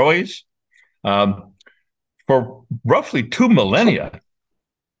Averroes. For roughly 2 millennia,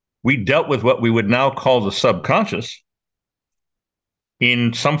 we dealt with what we would now call the subconscious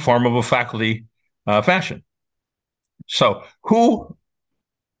in some form of a faculty fashion. So who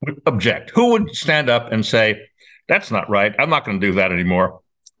would object? Who would stand up and say, that's not right, I'm not going to do that anymore?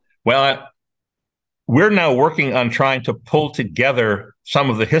 Well, we're now working on trying to pull together some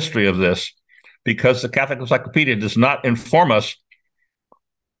of the history of this, because the Catholic Encyclopedia does not inform us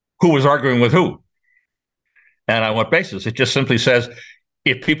who was arguing with who and on what basis. It just simply says,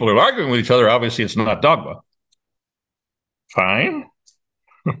 if people are arguing with each other, obviously it's not dogma. Fine.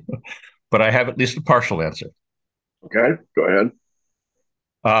 But I have at least a partial answer. Okay, go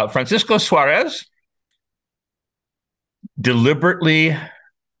ahead. Francisco Suarez deliberately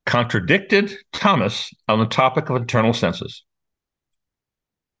contradicted Thomas on the topic of internal senses.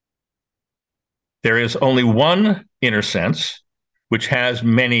 There is only one inner sense, which has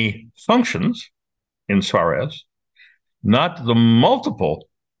many functions in Suarez, not the multiple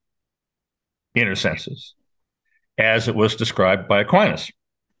inner senses, as it was described by Aquinas.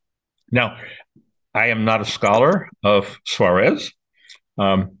 Now, I am not a scholar of Suarez.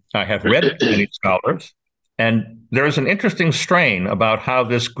 I have read many scholars, and there is an interesting strain about how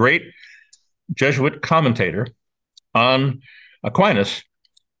this great Jesuit commentator on Aquinas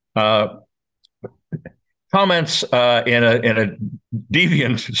comments in a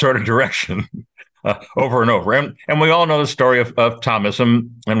deviant sort of direction over and over. And we all know the story of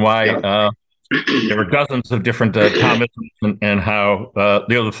Thomism and why there were dozens of different Thomisms, and how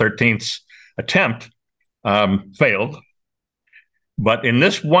Leo XIII's attempt failed. But in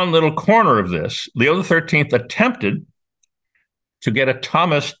this one little corner of this, Leo XIII attempted to get a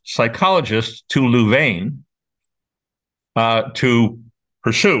Thomist psychologist to Louvain to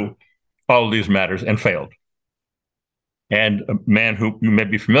pursue all of these matters, and failed. and a man who you may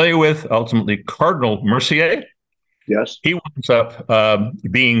be familiar with, ultimately Cardinal Mercier. Yes. He winds up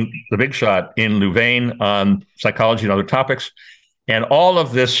being the big shot in Louvain on psychology and other topics. And all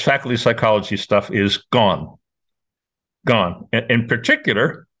of this faculty psychology stuff is gone. Gone. In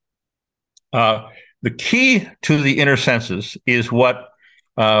particular, the key to the inner senses is what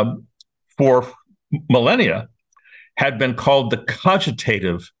for millennia had been called the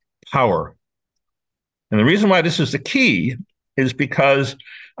cogitative power. And the reason why this is the key is because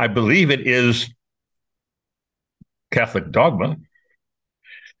I believe it is Catholic dogma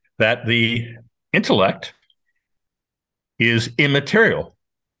that the intellect is immaterial.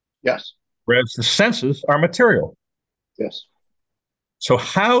 Yes. Whereas the senses are material. Yes. So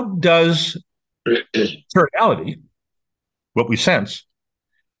how does materiality, what we sense,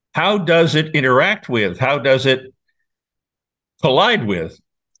 how does it interact with, how does it collide with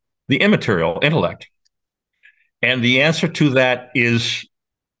the immaterial intellect? And the answer to that is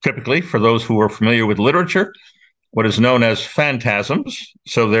typically, for those who are familiar with literature, what is known as phantasms.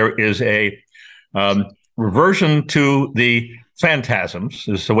 So there is a reversion to the phantasms,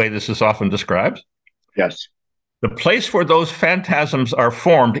 is the way this is often described. Yes. The place where those phantasms are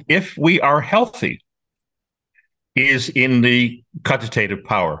formed, if we are healthy, is in the cogitative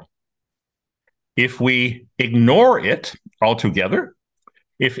power. If we ignore it altogether,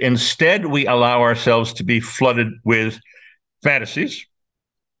 if instead we allow ourselves to be flooded with fantasies,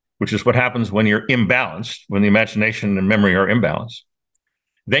 which is what happens when you're imbalanced, when the imagination and memory are imbalanced,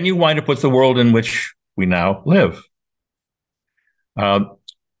 then you wind up with the world in which we now live.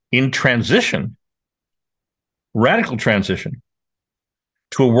 In transition, radical transition,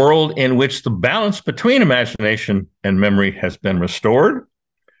 to a world in which the balance between imagination and memory has been restored,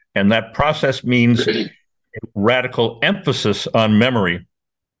 and that process means radical emphasis on memory.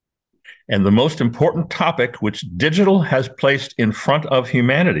 And the most important topic which digital has placed in front of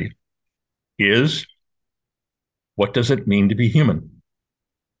humanity is, what does it mean to be human?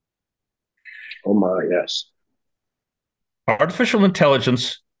 Oh my, yes. Artificial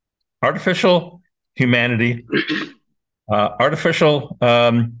intelligence, artificial humanity, artificial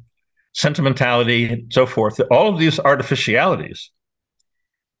sentimentality, and so forth, all of these artificialities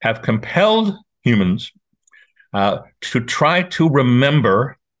have compelled humans to try to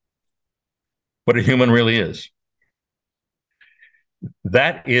remember what a human really is.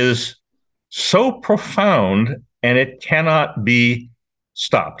 That is so profound, and it cannot be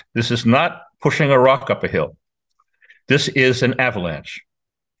stopped. This is not pushing a rock up a hill. This is an avalanche.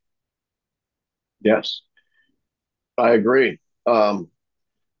 Yes, I agree. Do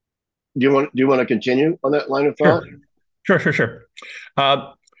you want to continue on that line of thought? Sure.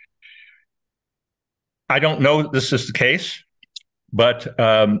 I don't know this is the case, but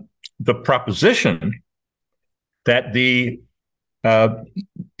the proposition that the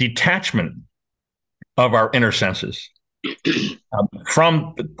detachment of our inner senses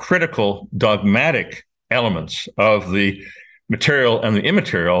from the critical dogmatic elements of the material and the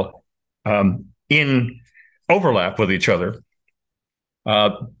immaterial in overlap with each other,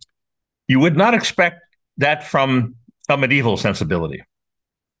 you would not expect that from a medieval sensibility.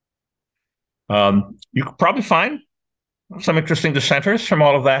 You could probably find some interesting dissenters from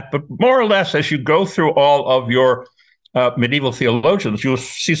all of that, but more or less, as you go through all of your medieval theologians, you'll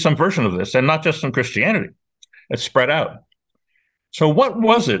see some version of this, and not just in Christianity. It's spread out. So what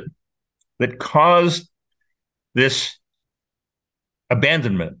was it that caused this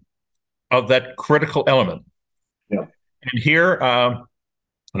abandonment of that critical element? Yeah. And here, and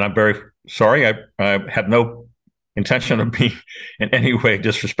I'm very sorry, I have no intention of being in any way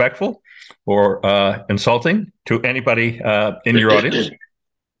disrespectful or insulting to anybody in your audience.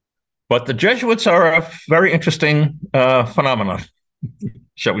 But the Jesuits are a very interesting phenomenon,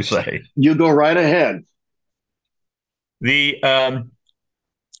 shall we say. You go right ahead. The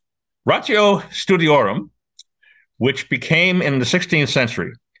Ratio Studiorum, which became in the 16th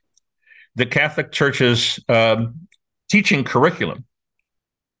century the Catholic Church's teaching curriculum,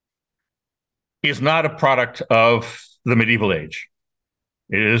 is not a product of the medieval age.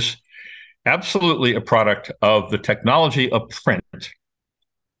 It is absolutely a product of the technology of print.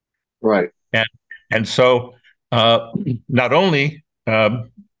 Right. And so not only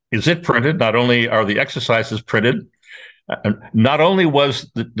is it printed, not only are the exercises printed, not only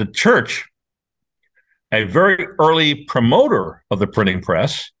was the church a very early promoter of the printing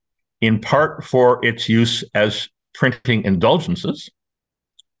press, in part for its use as printing indulgences,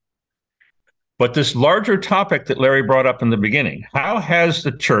 but this larger topic that Larry brought up in the beginning, how has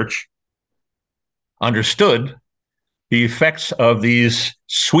the church understood the effects of these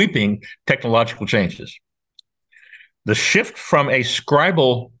sweeping technological changes? the shift from a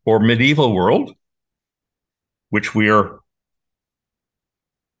scribal or medieval world, which we are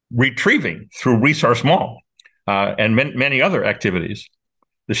retrieving through Resource Mall and many other activities,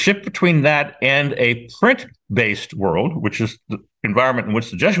 the shift between that and a print-based world, which is the environment in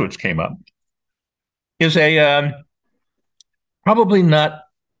which the Jesuits came up, is a probably not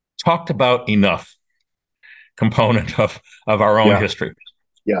talked about enough component of our own history.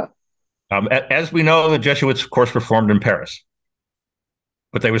 Yeah. As we know, the Jesuits, of course, were formed in Paris,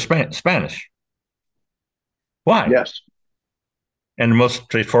 but they were Spanish. Why? Yes. And the most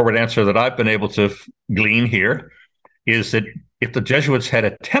straightforward answer that I've been able to glean here is that if the Jesuits had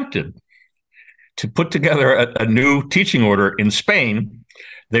attempted to put together a new teaching order in Spain,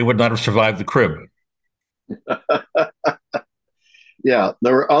 they would not have survived the crib. Yeah,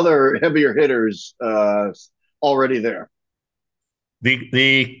 there were other heavier hitters already there.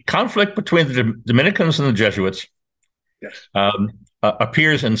 The conflict between the Dominicans and the Jesuits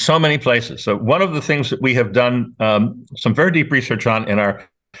appears in so many places. So one of the things that we have done some very deep research on in our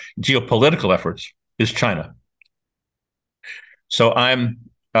geopolitical efforts is China. So I'm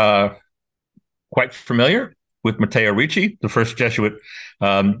quite familiar with Matteo Ricci, the first Jesuit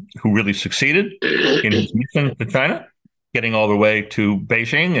who really succeeded in his mission to China, getting all the way to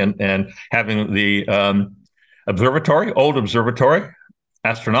Beijing and having the old observatory,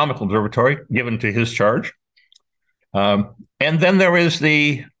 astronomical observatory, given to his charge. And then there is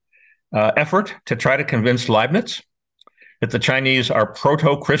the effort to try to convince Leibniz that the Chinese are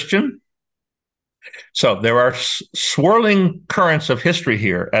proto-Christian. So there are swirling currents of history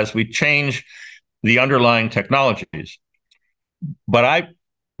here as we change the underlying technologies. But I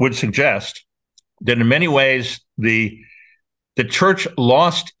would suggest that in many ways, the church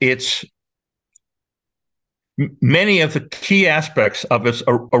lost many of the key aspects of its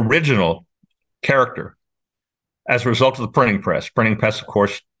original character as a result of the printing press. Printing press, of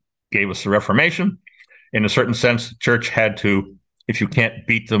course, gave us the Reformation. In a certain sense, the church had to, if you can't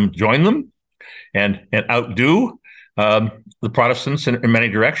beat them, join them and outdo the Protestants in many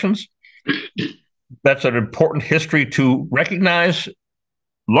directions. That's an important history to recognize,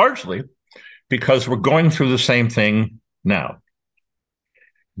 largely because we're going through the same thing now.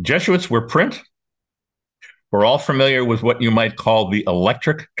 Jesuits were print. We're all familiar with what you might call the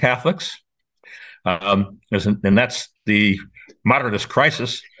electric Catholics. And that's the modernist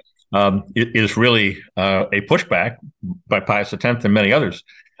crisis. It is really a pushback by Pius X and many others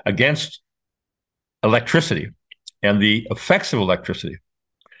against electricity and the effects of electricity.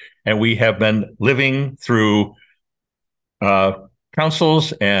 And we have been living through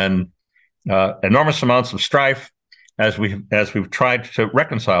councils and enormous amounts of strife as we've tried to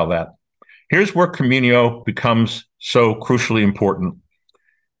reconcile that. Here's where communio becomes so crucially important,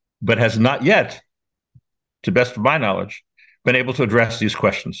 but has not yet, to best of my knowledge, been able to address these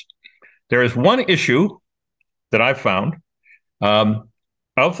questions. There is one issue that I've found of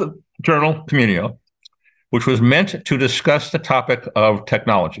the journal Communio, which was meant to discuss the topic of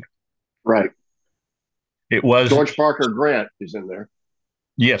technology. Right. It was George Parker Grant is in there.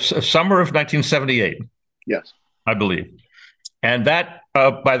 Yes, summer of 1978. Yes, I believe. And that,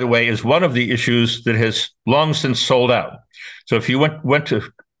 by the way, is one of the issues that has long since sold out. So if you went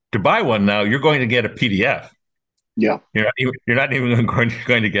to buy one now, you're going to get a PDF. Yeah. You're not even going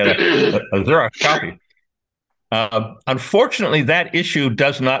to get a Xerox copy. Unfortunately, that issue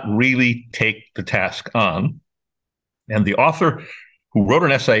does not really take the task on. And the author who wrote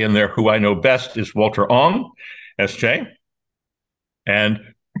an essay in there, who I know best, is Walter Ong, S.J. And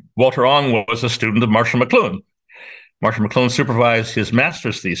Walter Ong was a student of Marshall McLuhan. Marshall McLuhan supervised his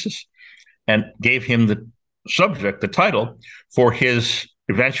master's thesis and gave him the subject, the title, for his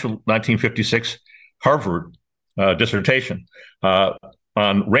eventual 1956 Harvard dissertation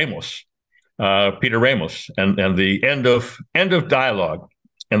on Ramos, Peter Ramos, and the end of dialogue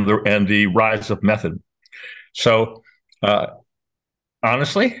and the rise of method. So,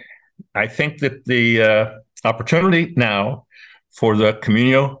 honestly, I think that the opportunity now for the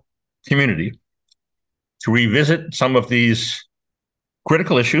Communio community to revisit some of these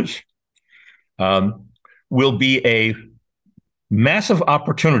critical issues will be a massive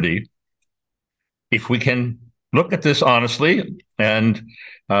opportunity if we can look at this honestly and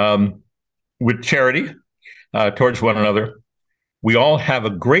with charity towards one another. We all have a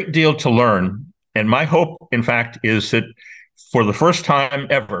great deal to learn. And my hope, in fact, is that for the first time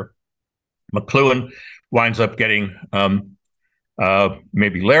ever, McLuhan winds up getting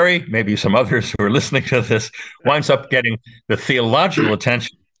maybe Larry, maybe some others who are listening to this, winds up getting the theological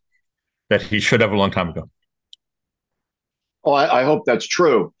attention that he should have a long time ago. Oh, I hope that's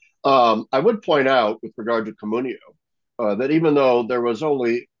true. I would point out with regard to Communio that even though there was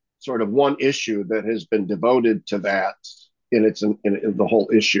only sort of one issue that has been devoted to that in the whole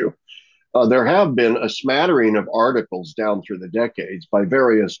issue, there have been a smattering of articles down through the decades by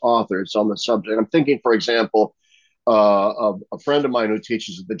various authors on the subject. I'm thinking, for example, of a friend of mine who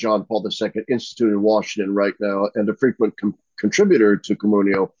teaches at the John Paul II Institute in Washington right now, and a frequent contributor to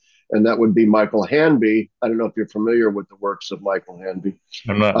Communio, and that would be Michael Hanby. I don't know if you're familiar with the works of Michael Hanby.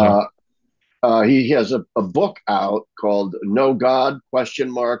 I'm not. No. He has a book out called "No God?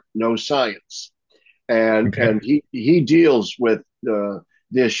 No Science," and he deals with the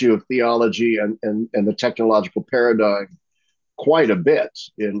issue of theology and the technological paradigm quite a bit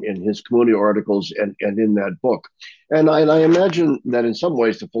in his Communio articles and in that book. And I imagine that in some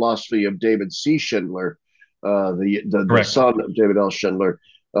ways the philosophy of David C. Schindler, the son of David L. Schindler,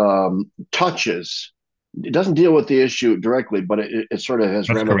 touches. It doesn't deal with the issue directly, but it sort of has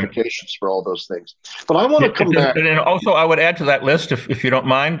That's ramifications correct. For all those things. But I want to come back. And also, I would add to that list, if you don't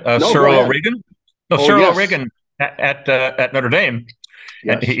mind, Cyril O'Regan. Cyril O'Regan at Notre Dame.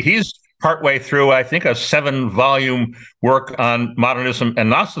 Yes. And he's partway through, I think, a 7-volume work on modernism and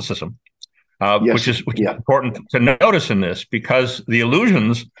Gnosticism, which is important to notice in this, because the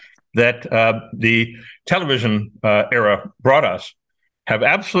illusions that the television era brought us have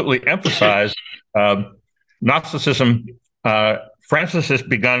absolutely emphasized Gnosticism. Francis has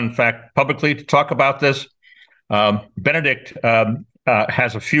begun, in fact, publicly to talk about this. Benedict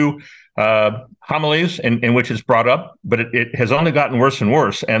has a few homilies in which it's brought up, but it has only gotten worse and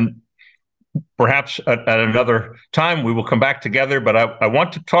worse. And perhaps at another time we will come back together. But I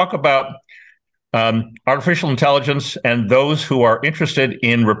want to talk about artificial intelligence and those who are interested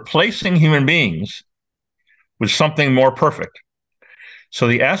in replacing human beings with something more perfect. So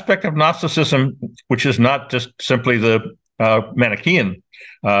the aspect of Gnosticism, which is not just simply the Manichaean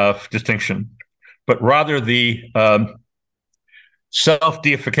distinction, but rather the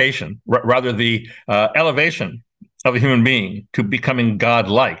self-deification, rather the elevation of a human being to becoming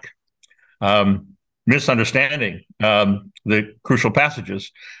God-like, misunderstanding the crucial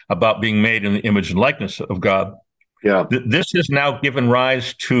passages about being made in the image and likeness of God. Yeah, this has now given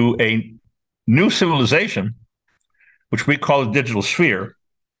rise to a new civilization, which we call the digital sphere.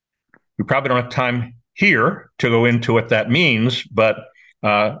 We probably don't have time here to go into what that means, but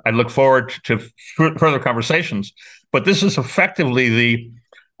I look forward to further conversations. But this is effectively the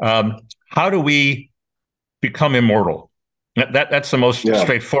how do we become immortal? That's the most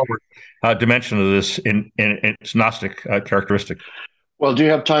straightforward dimension of this in its Gnostic characteristic. Well, do you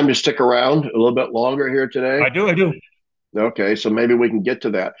have time to stick around a little bit longer here today? I do. Okay, so maybe we can get to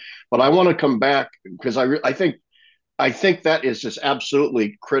that. But I want to come back because I think that is just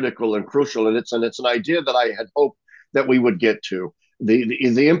absolutely critical and crucial, and it's an idea that I had hoped that we would get to.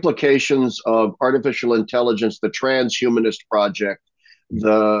 The implications of artificial intelligence, the transhumanist project,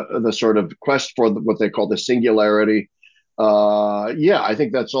 the sort of quest for what they call the singularity. I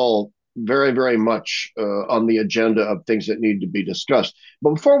think that's all very, very much on the agenda of things that need to be discussed.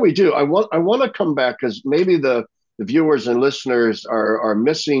 But before we do, I want to come back because maybe the viewers and listeners are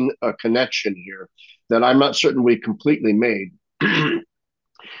missing a connection here that I'm not certain we completely made. And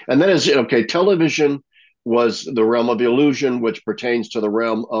that is, television was the realm of illusion, which pertains to the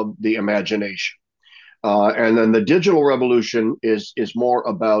realm of the imagination. And then the digital revolution is more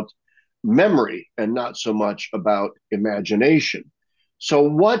about memory and not so much about imagination. So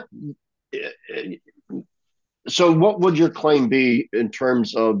what would your claim be in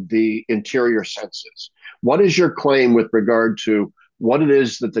terms of the interior senses? What is your claim with regard to what it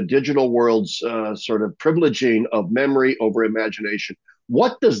is that the digital world's sort of privileging of memory over imagination,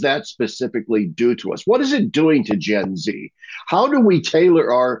 what does that specifically do to us? What is it doing to Gen Z? How do we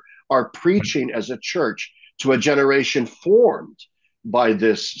tailor our preaching as a church to a generation formed by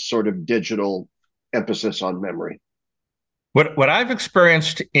this sort of digital emphasis on memory? What I've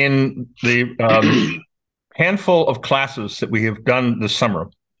experienced in the handful of classes that we have done this summer,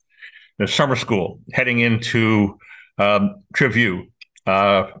 the summer school, heading into Triview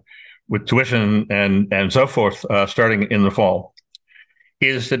with tuition and so forth, starting in the fall,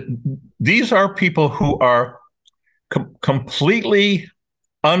 is that these are people who are completely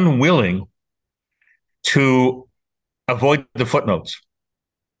unwilling to avoid the footnotes.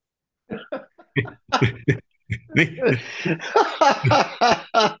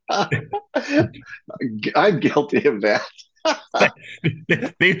 I'm guilty of that.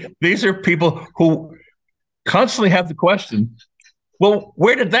 These are people who constantly have the question, well,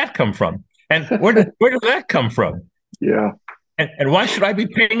 where did that come from? And where did that come from? Yeah. And why should I be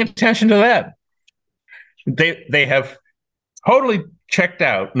paying attention to that? They have totally checked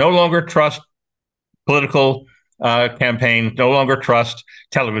out, no longer trust political campaign, no longer trust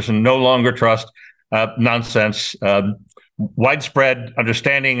television, no longer trust nonsense, widespread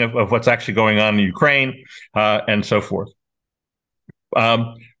understanding of what's actually going on in Ukraine, and so forth.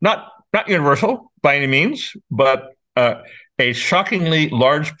 Not universal by any means, but a shockingly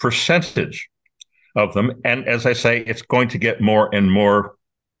large percentage of them. And as I say, it's going to get more and more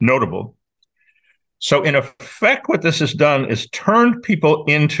notable. So in effect, what this has done is turned people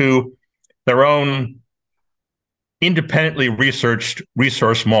into their own independently researched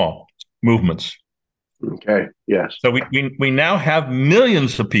resource mall movements. Okay. Yes. So we now have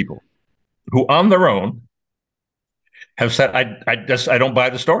millions of people who on their own have said, I don't buy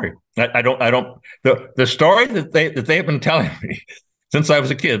the story. I don't the story that they have been telling me since I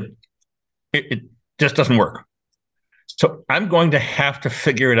was a kid, it just doesn't work. So I'm going to have to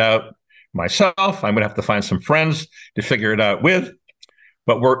figure it out myself. I'm going to have to find some friends to figure it out with.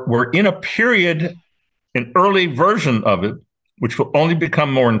 But we're in a period, an early version of it, which will only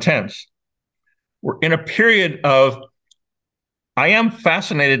become more intense. We're in a period of, I am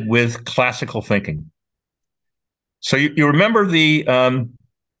fascinated with classical thinking. So you remember the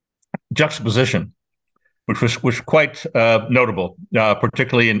juxtaposition, which was quite notable,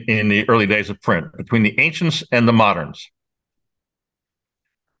 particularly in the early days of print, between the ancients and the moderns.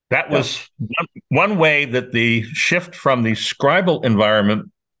 That was one way that the shift from the scribal environment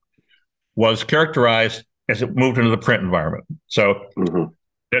was characterized as it moved into the print environment. So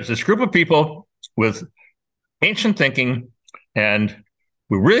there's this group of people with ancient thinking, and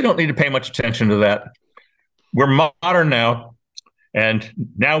we really don't need to pay much attention to that. We're modern now, and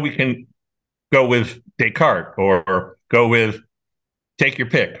now we can go with Descartes or go with take your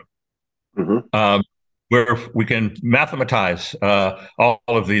pick, where we can mathematize all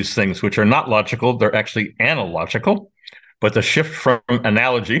of these things, which are not logical. They're actually analogical, but the shift from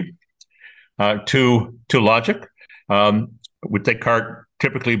analogy to logic, with Descartes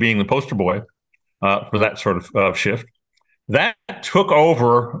typically being the poster boy for that sort of shift, that took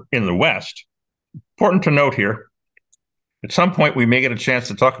over in the West. Important to note here, at some point we may get a chance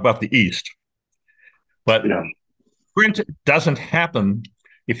to talk about the East, but print doesn't happen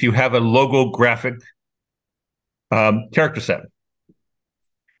if you have a logographic character set.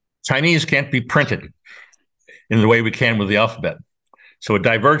 Chinese can't be printed in the way we can with the alphabet. So a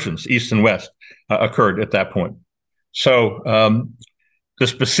divergence, East and West, occurred at that point. So the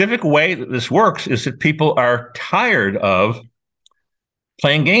specific way that this works is that people are tired of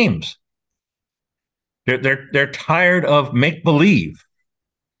playing games. They're tired of make believe.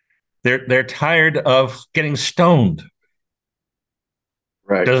 They're tired of getting stoned.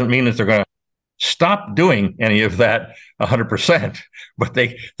 Right. Doesn't mean that they're going to stop doing any of that 100%, but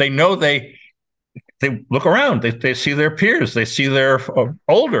they know they look around. They see their peers. They see their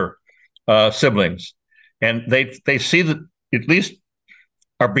older siblings, and they see that at least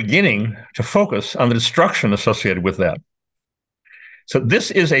are beginning to focus on the destruction associated with that. So this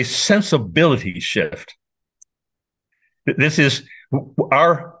is a sensibility shift. This is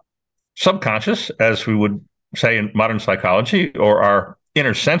our subconscious, as we would say in modern psychology, or our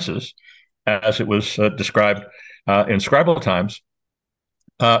inner senses, as it was described in scribal times.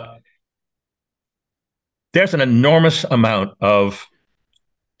 There's an enormous amount of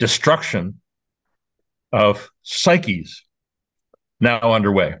destruction of psyches now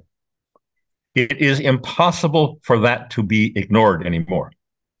underway. It is impossible for that to be ignored anymore.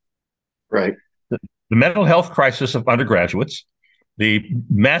 Right. The mental health crisis of undergraduates, the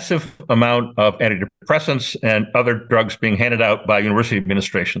massive amount of antidepressants and other drugs being handed out by university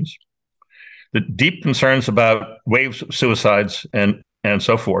administrations, the deep concerns about waves of suicides and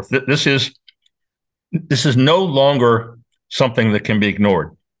so forth. This is no longer something that can be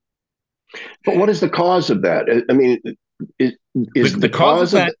ignored. But what is the cause of that? I mean, is the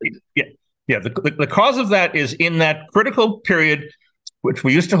cause of that? The cause of that is in that critical period, which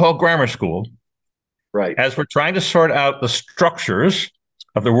we used to call grammar school. Right. As we're trying to sort out the structures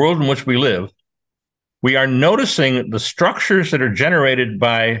of the world in which we live, we are noticing the structures that are generated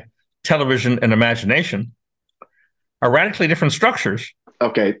by television and imagination are radically different structures.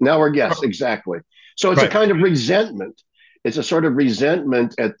 Okay. Now we're, yes, exactly. So it's a kind of resentment. It's a sort of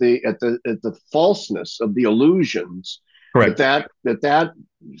resentment at the falseness of the illusions that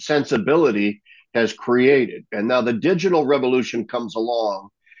sensibility has created. And now the digital revolution comes along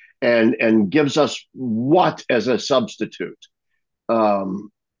and gives us what as a substitute?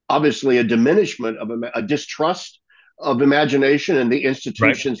 Obviously, a diminishment of a distrust of imagination and the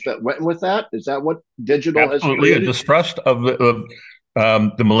institutions that went with that. Is that what digital has created? A distrust of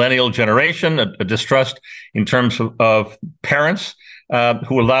the millennial generation, a distrust in terms of parents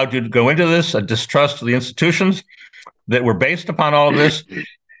who allowed you to go into this, a distrust of the institutions that were based upon all of this.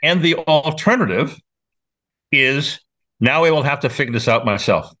 And the alternative is now I will have to figure this out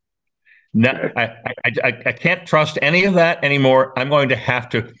myself. Now, I can't trust any of that anymore. I'm going to have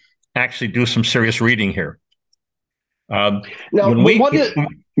to actually do some serious reading here. Now,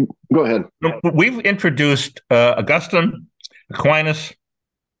 go ahead. We've introduced Augustine, Aquinas,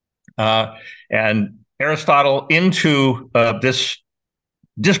 and Aristotle into this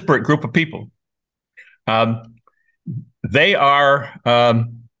disparate group of people. They are,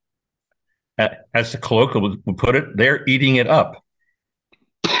 as the colloquial would put it, they're eating it up.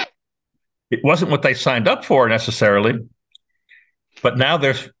 It wasn't what they signed up for necessarily, but now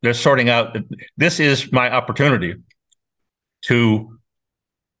they're sorting out. This is my opportunity to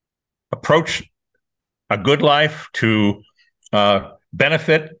approach a good life, to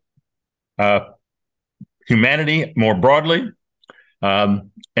benefit humanity more broadly.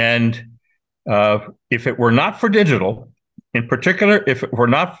 And if it were not for digital, in particular, if it were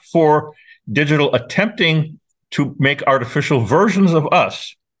not for digital attempting to make artificial versions of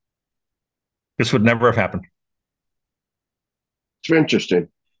us, this would never have happened. It's very interesting.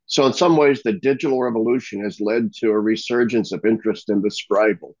 So in some ways, the digital revolution has led to a resurgence of interest in the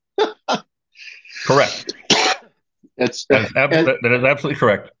scribal. Correct. That is absolutely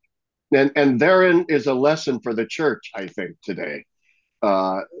correct. And therein is a lesson for the church, I think, today.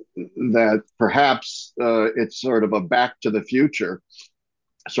 That perhaps it's sort of a back to the future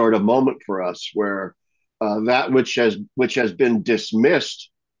sort of moment for us, where that which has been dismissed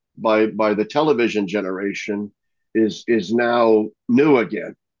by the television generation is now new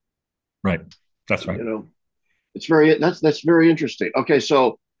again. Right. That's right. You know, that's very interesting. Okay,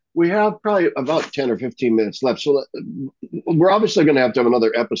 so we have probably about 10 or 15 minutes left. So we're obviously going to have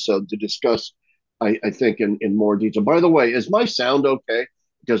another episode to discuss, I think, in more detail. By the way, is my sound okay?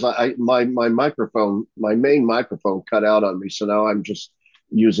 Because my microphone, my main microphone cut out on me. So now I'm just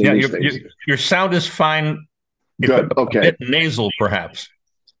using these things. Your sound is fine. Good. Okay. A bit nasal, perhaps.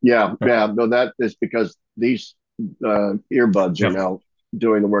 Yeah. No, that is because these earbuds are now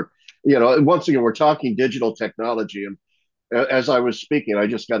doing the work. You know, once again, we're talking digital technology. And as I was speaking, I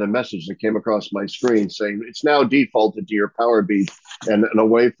just got a message that came across my screen saying it's now defaulted to your power beat and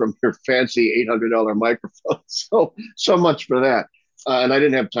away from your fancy $800 microphone. So much for that. And I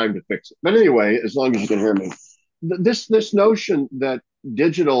didn't have time to fix it. But anyway, as long as you can hear me, this notion that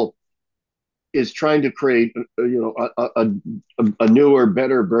digital is trying to create, a newer,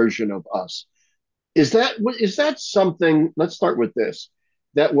 better version of us. Is that something? Let's start with this.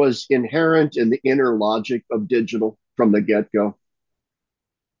 That was inherent in the inner logic of digital from the get-go?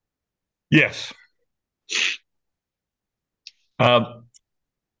 Yes.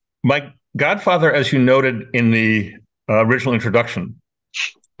 My godfather, as you noted in the original introduction,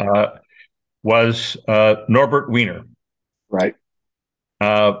 was Norbert Wiener. Right.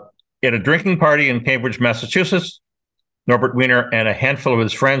 At a drinking party in Cambridge, Massachusetts, Norbert Wiener and a handful of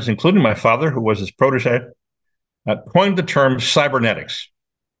his friends, including my father, who was his protege, coined the term cybernetics.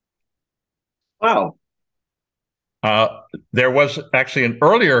 Wow. There was actually an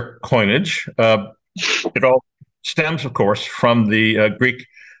earlier coinage. It all stems, of course, from the Greek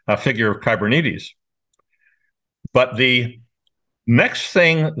figure of Kybernetes. But the next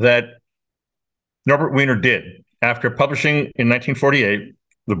thing that Norbert Wiener did after publishing in 1948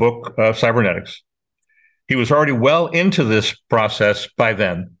 the book Cybernetics, he was already well into this process by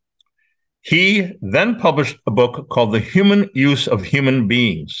then. He then published a book called The Human Use of Human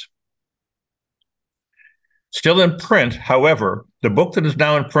Beings. Still in print, however, the book that is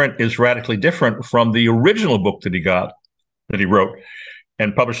now in print is radically different from the original book that he wrote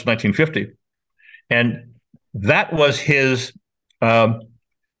and published in 1950. And that was his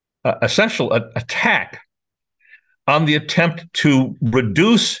essential attack on the attempt to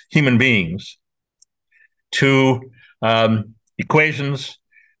reduce human beings to equations,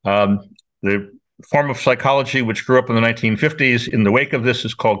 the form of psychology which grew up in the 1950s in the wake of this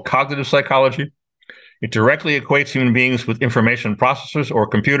is called cognitive psychology. It directly equates human beings with information processors or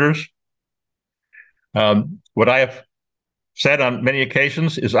computers. What I have said on many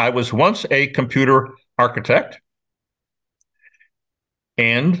occasions is I was once a computer architect,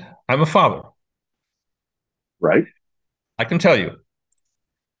 and I'm a father. Right. I can tell you,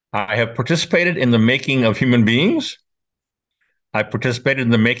 I have participated in the making of human beings. I participated in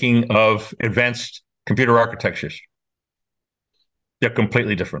the making of advanced computer architectures. They're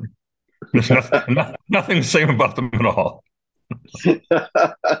completely different. There's nothing the same about them at all.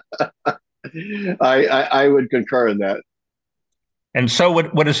 I would concur in that. And so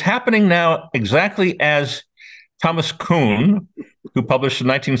what is happening now, exactly as Thomas Kuhn, who published in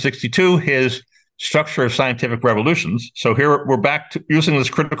 1962 his Structure of Scientific Revolutions. So here we're back to using this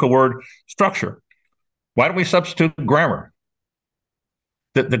critical word structure. Why don't we substitute grammar?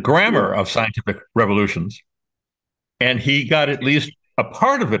 The grammar of scientific revolutions. And he got at least a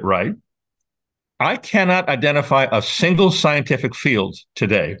part of it right. I cannot identify a single scientific field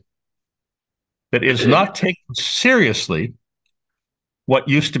today that is not taken seriously what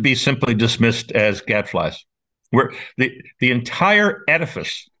used to be simply dismissed as gadflies. Where the entire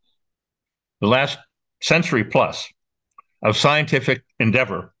edifice, the last century plus of scientific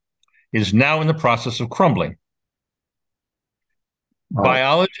endeavor, is now in the process of crumbling.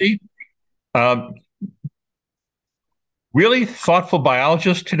 Biology, really thoughtful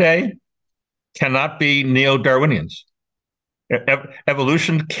biologists today cannot be neo-Darwinians.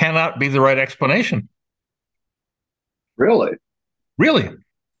 Evolution cannot be the right explanation. Really? Really.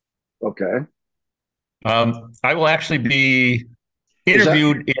 Okay. I will actually be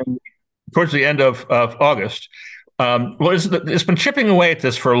interviewed towards the end of August. It's been chipping away at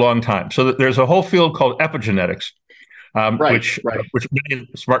this for a long time. So there's a whole field called epigenetics, which many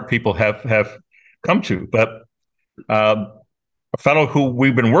smart people have come to. But a fellow who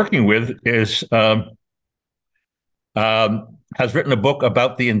we've been working with has written a book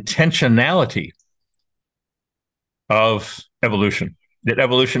about the intentionality of evolution. That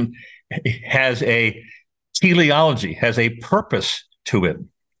evolution has a teleology, has a purpose to it.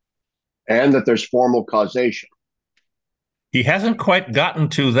 And that there's formal causation. He hasn't quite gotten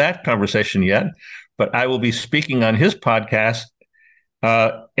to that conversation yet, but I will be speaking on his podcast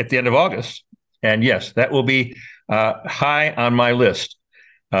at the end of August. And yes, that will be high on my list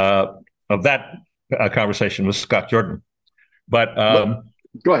of that conversation with Scott Jordan. But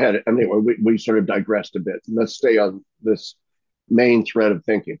go ahead. Anyway, we sort of digressed a bit. Let's stay on this main thread of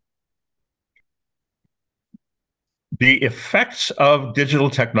thinking. The effects of digital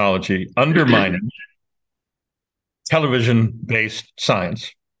technology undermining television-based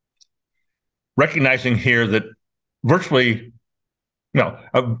science, recognizing here that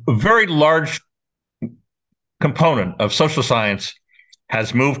a very large component of social science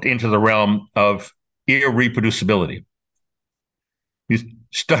has moved into the realm of irreproducibility. These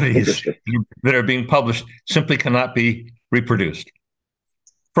studies that are being published simply cannot be reproduced.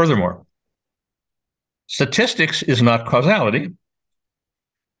 Furthermore, statistics is not causality,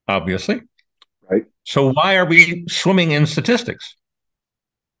 obviously. Right. So why are we swimming in statistics?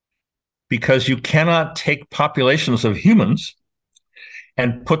 Because you cannot take populations of humans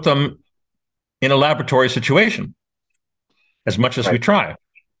and put them in a laboratory situation as much as we try.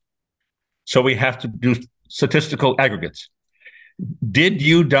 So we have to do statistical aggregates. Did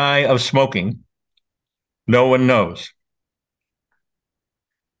you die of smoking? No one knows.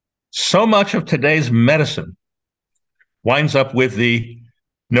 So much of today's medicine winds up with the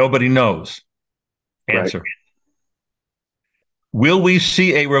nobody knows answer. Right. Will we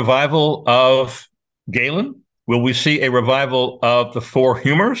see a revival of Galen? Will we see a revival of the four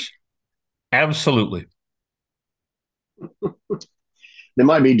humors? Absolutely. There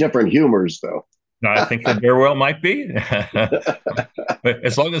might be different humors, though. I think that there well might be. But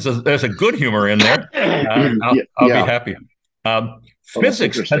as long as there's a good humor in there, I'll be happy.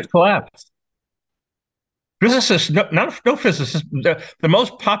 Physics has collapsed. Physicists, no physicists. The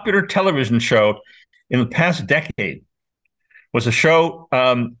most popular television show in the past decade was a show,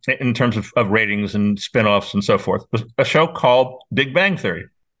 in terms of ratings and spinoffs and so forth, was a show called Big Bang Theory.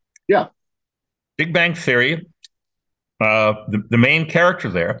 Yeah. Big Bang Theory, the main character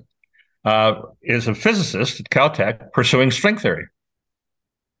there is a physicist at Caltech pursuing string theory.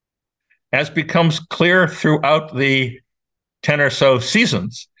 As becomes clear throughout the 10 or so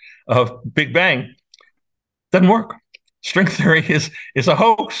seasons of Big Bang, doesn't work. String theory is a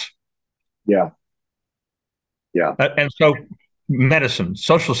hoax. Yeah. Yeah. And so medicine,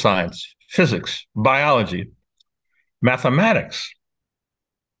 social science, physics, biology, mathematics,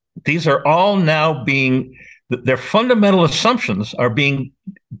 these are all now their fundamental assumptions are being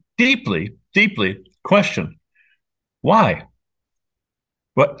deeply, deeply questioned. Why?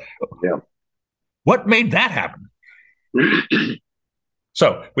 What made that happen?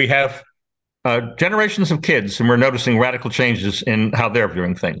 So we have generations of kids, and we're noticing radical changes in how they're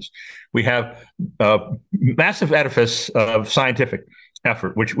viewing things. We have a massive edifice of scientific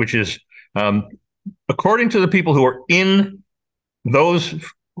effort, which is, according to the people who are in those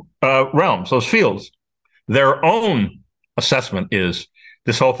realms, those fields, their own assessment is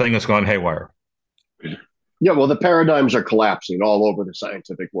this whole thing has gone haywire. Yeah, well, the paradigms are collapsing all over the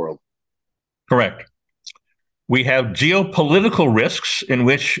scientific world. Correct. We have geopolitical risks in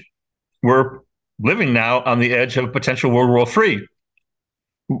which we're living now on the edge of potential World War III.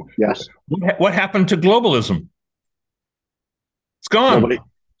 Yes. What happened to globalism? It's gone.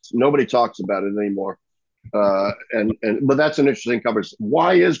 Nobody talks about it anymore. But that's an interesting conversation.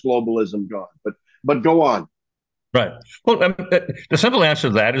 Why is globalism gone? But go on. Right. Well, the simple answer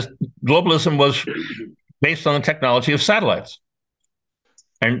to that is globalism was based on the technology of satellites.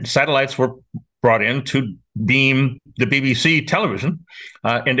 And satellites were brought in to beam the BBC television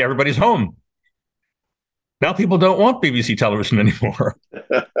into everybody's home. Now people don't want BBC television anymore.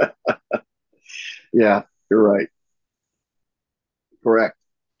 Yeah, you're right. Correct.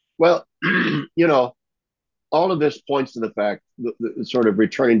 Well, all of this points to the fact, sort of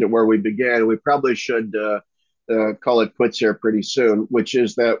returning to where we began, we probably should call it quits here pretty soon, which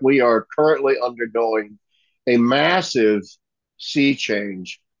is that we are currently undergoing a massive sea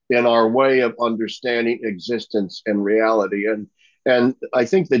change in our way of understanding existence and reality. And I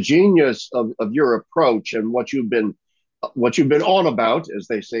think the genius of your approach and what you've been on about, as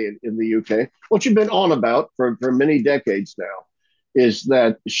they say in the UK, what you've been on about for many decades now, is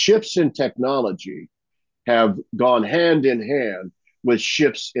that shifts in technology have gone hand in hand with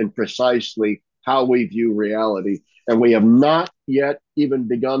shifts in precisely how we view reality. And we have not yet even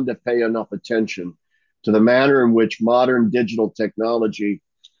begun to pay enough attention to the manner in which modern digital technology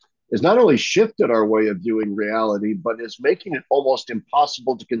has not only shifted our way of viewing reality, but is making it almost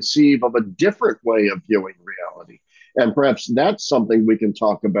impossible to conceive of a different way of viewing reality. And perhaps that's something we can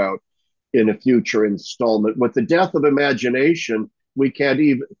talk about in a future installment. With the death of imagination, we can't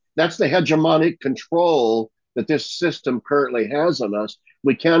even, that's the hegemonic control that this system currently has on us.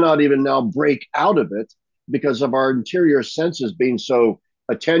 We cannot even now break out of it because of our interior senses being so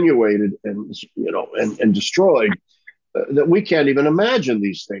attenuated and destroyed that we can't even imagine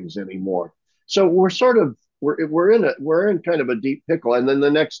these things anymore. So we're in kind of a deep pickle. And then the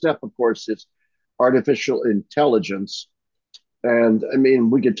next step, of course, is artificial intelligence. And I mean,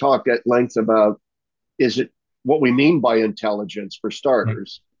 we could talk at length about, is it what we mean by intelligence for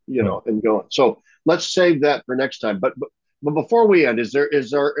starters, and go on. So let's save that for next time. But before we end,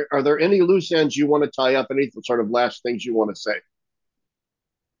 are there any loose ends you want to tie up? Any sort of last things you want to say?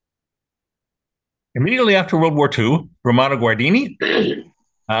 Immediately after World War II, Romano Guardini,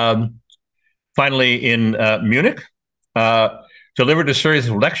 finally in Munich, delivered a series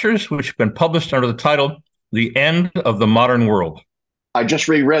of lectures which have been published under the title The End of the Modern World. I just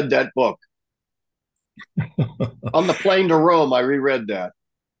reread that book. On the plane to Rome, I reread that.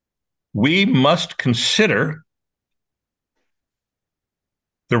 We must consider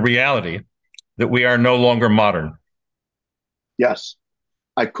the reality that we are no longer modern. Yes,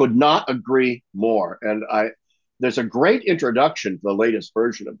 I could not agree more. And there's a great introduction to the latest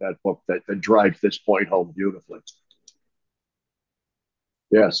version of that book that drives this point home beautifully.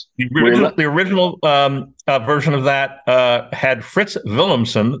 Yes. The original version of that had Fritz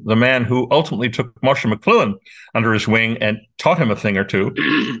Willemsen, the man who ultimately took Marshall McLuhan under his wing and taught him a thing or two.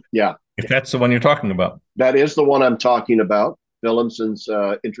 Yeah. If that's the one you're talking about. That is the one I'm talking about, Willemsen's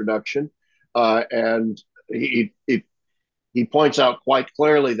introduction. And he points out quite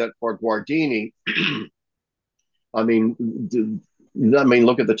clearly that for Guardini, I mean,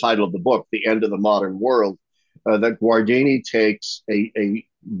 look at the title of the book, The End of the Modern World. That Guardini takes a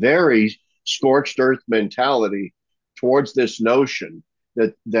very scorched earth mentality towards this notion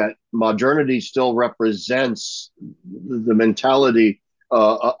that modernity still represents the mentality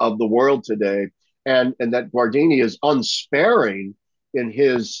of the world today, and that Guardini is unsparing in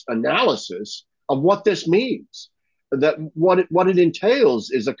his analysis of what this means. That what it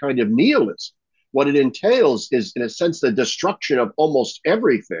entails is a kind of nihilism. What it entails is, in a sense, the destruction of almost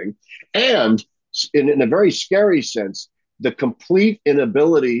everything, and in a very scary sense, the complete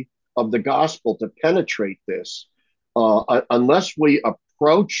inability of the gospel to penetrate this unless we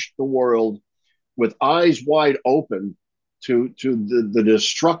approach the world with eyes wide open to the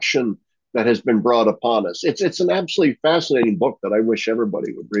destruction that has been brought upon us. It's an absolutely fascinating book that I wish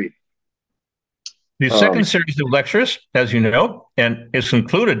everybody would read. The second series of lectures, as you know, and is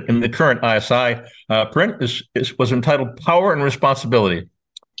included in the current ISI print, was entitled Power and Responsibility.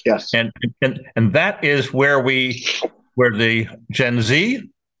 Yes. And that is where the Gen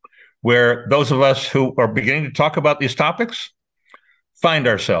Z, where those of us who are beginning to talk about these topics find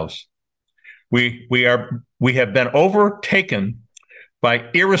ourselves. We have been overtaken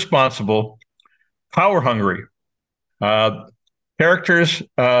by irresponsible, power-hungry characters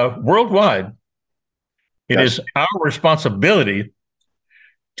worldwide. It is our responsibility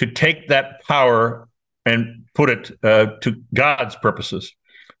to take that power and put it to God's purposes,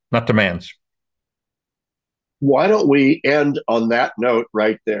 not to man's. Why don't we end on that note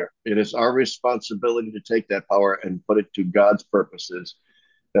right there? It is our responsibility to take that power and put it to God's purposes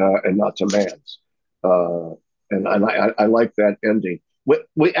and not to man's. Uh, and I like that ending.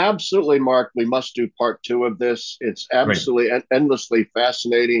 We absolutely, Mark, we must do part two of this. It's Great. absolutely endlessly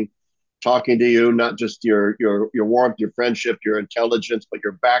fascinating talking to you, not just your warmth, your friendship, your intelligence, but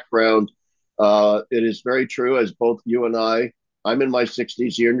your background. It is very true, as both you and I'm in my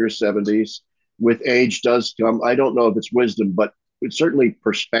 60s, you're in your 70s. With age does come, I don't know if it's wisdom, but it's certainly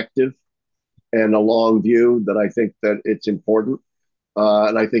perspective and a long view that I think that it's important.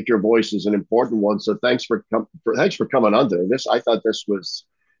 And I think your voice is an important one. So thanks for coming on to this. I thought this was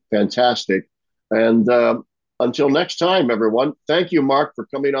fantastic. And until next time, everyone, thank you, Mark, for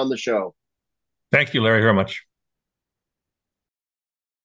coming on the show. Thank you, Larry, very much.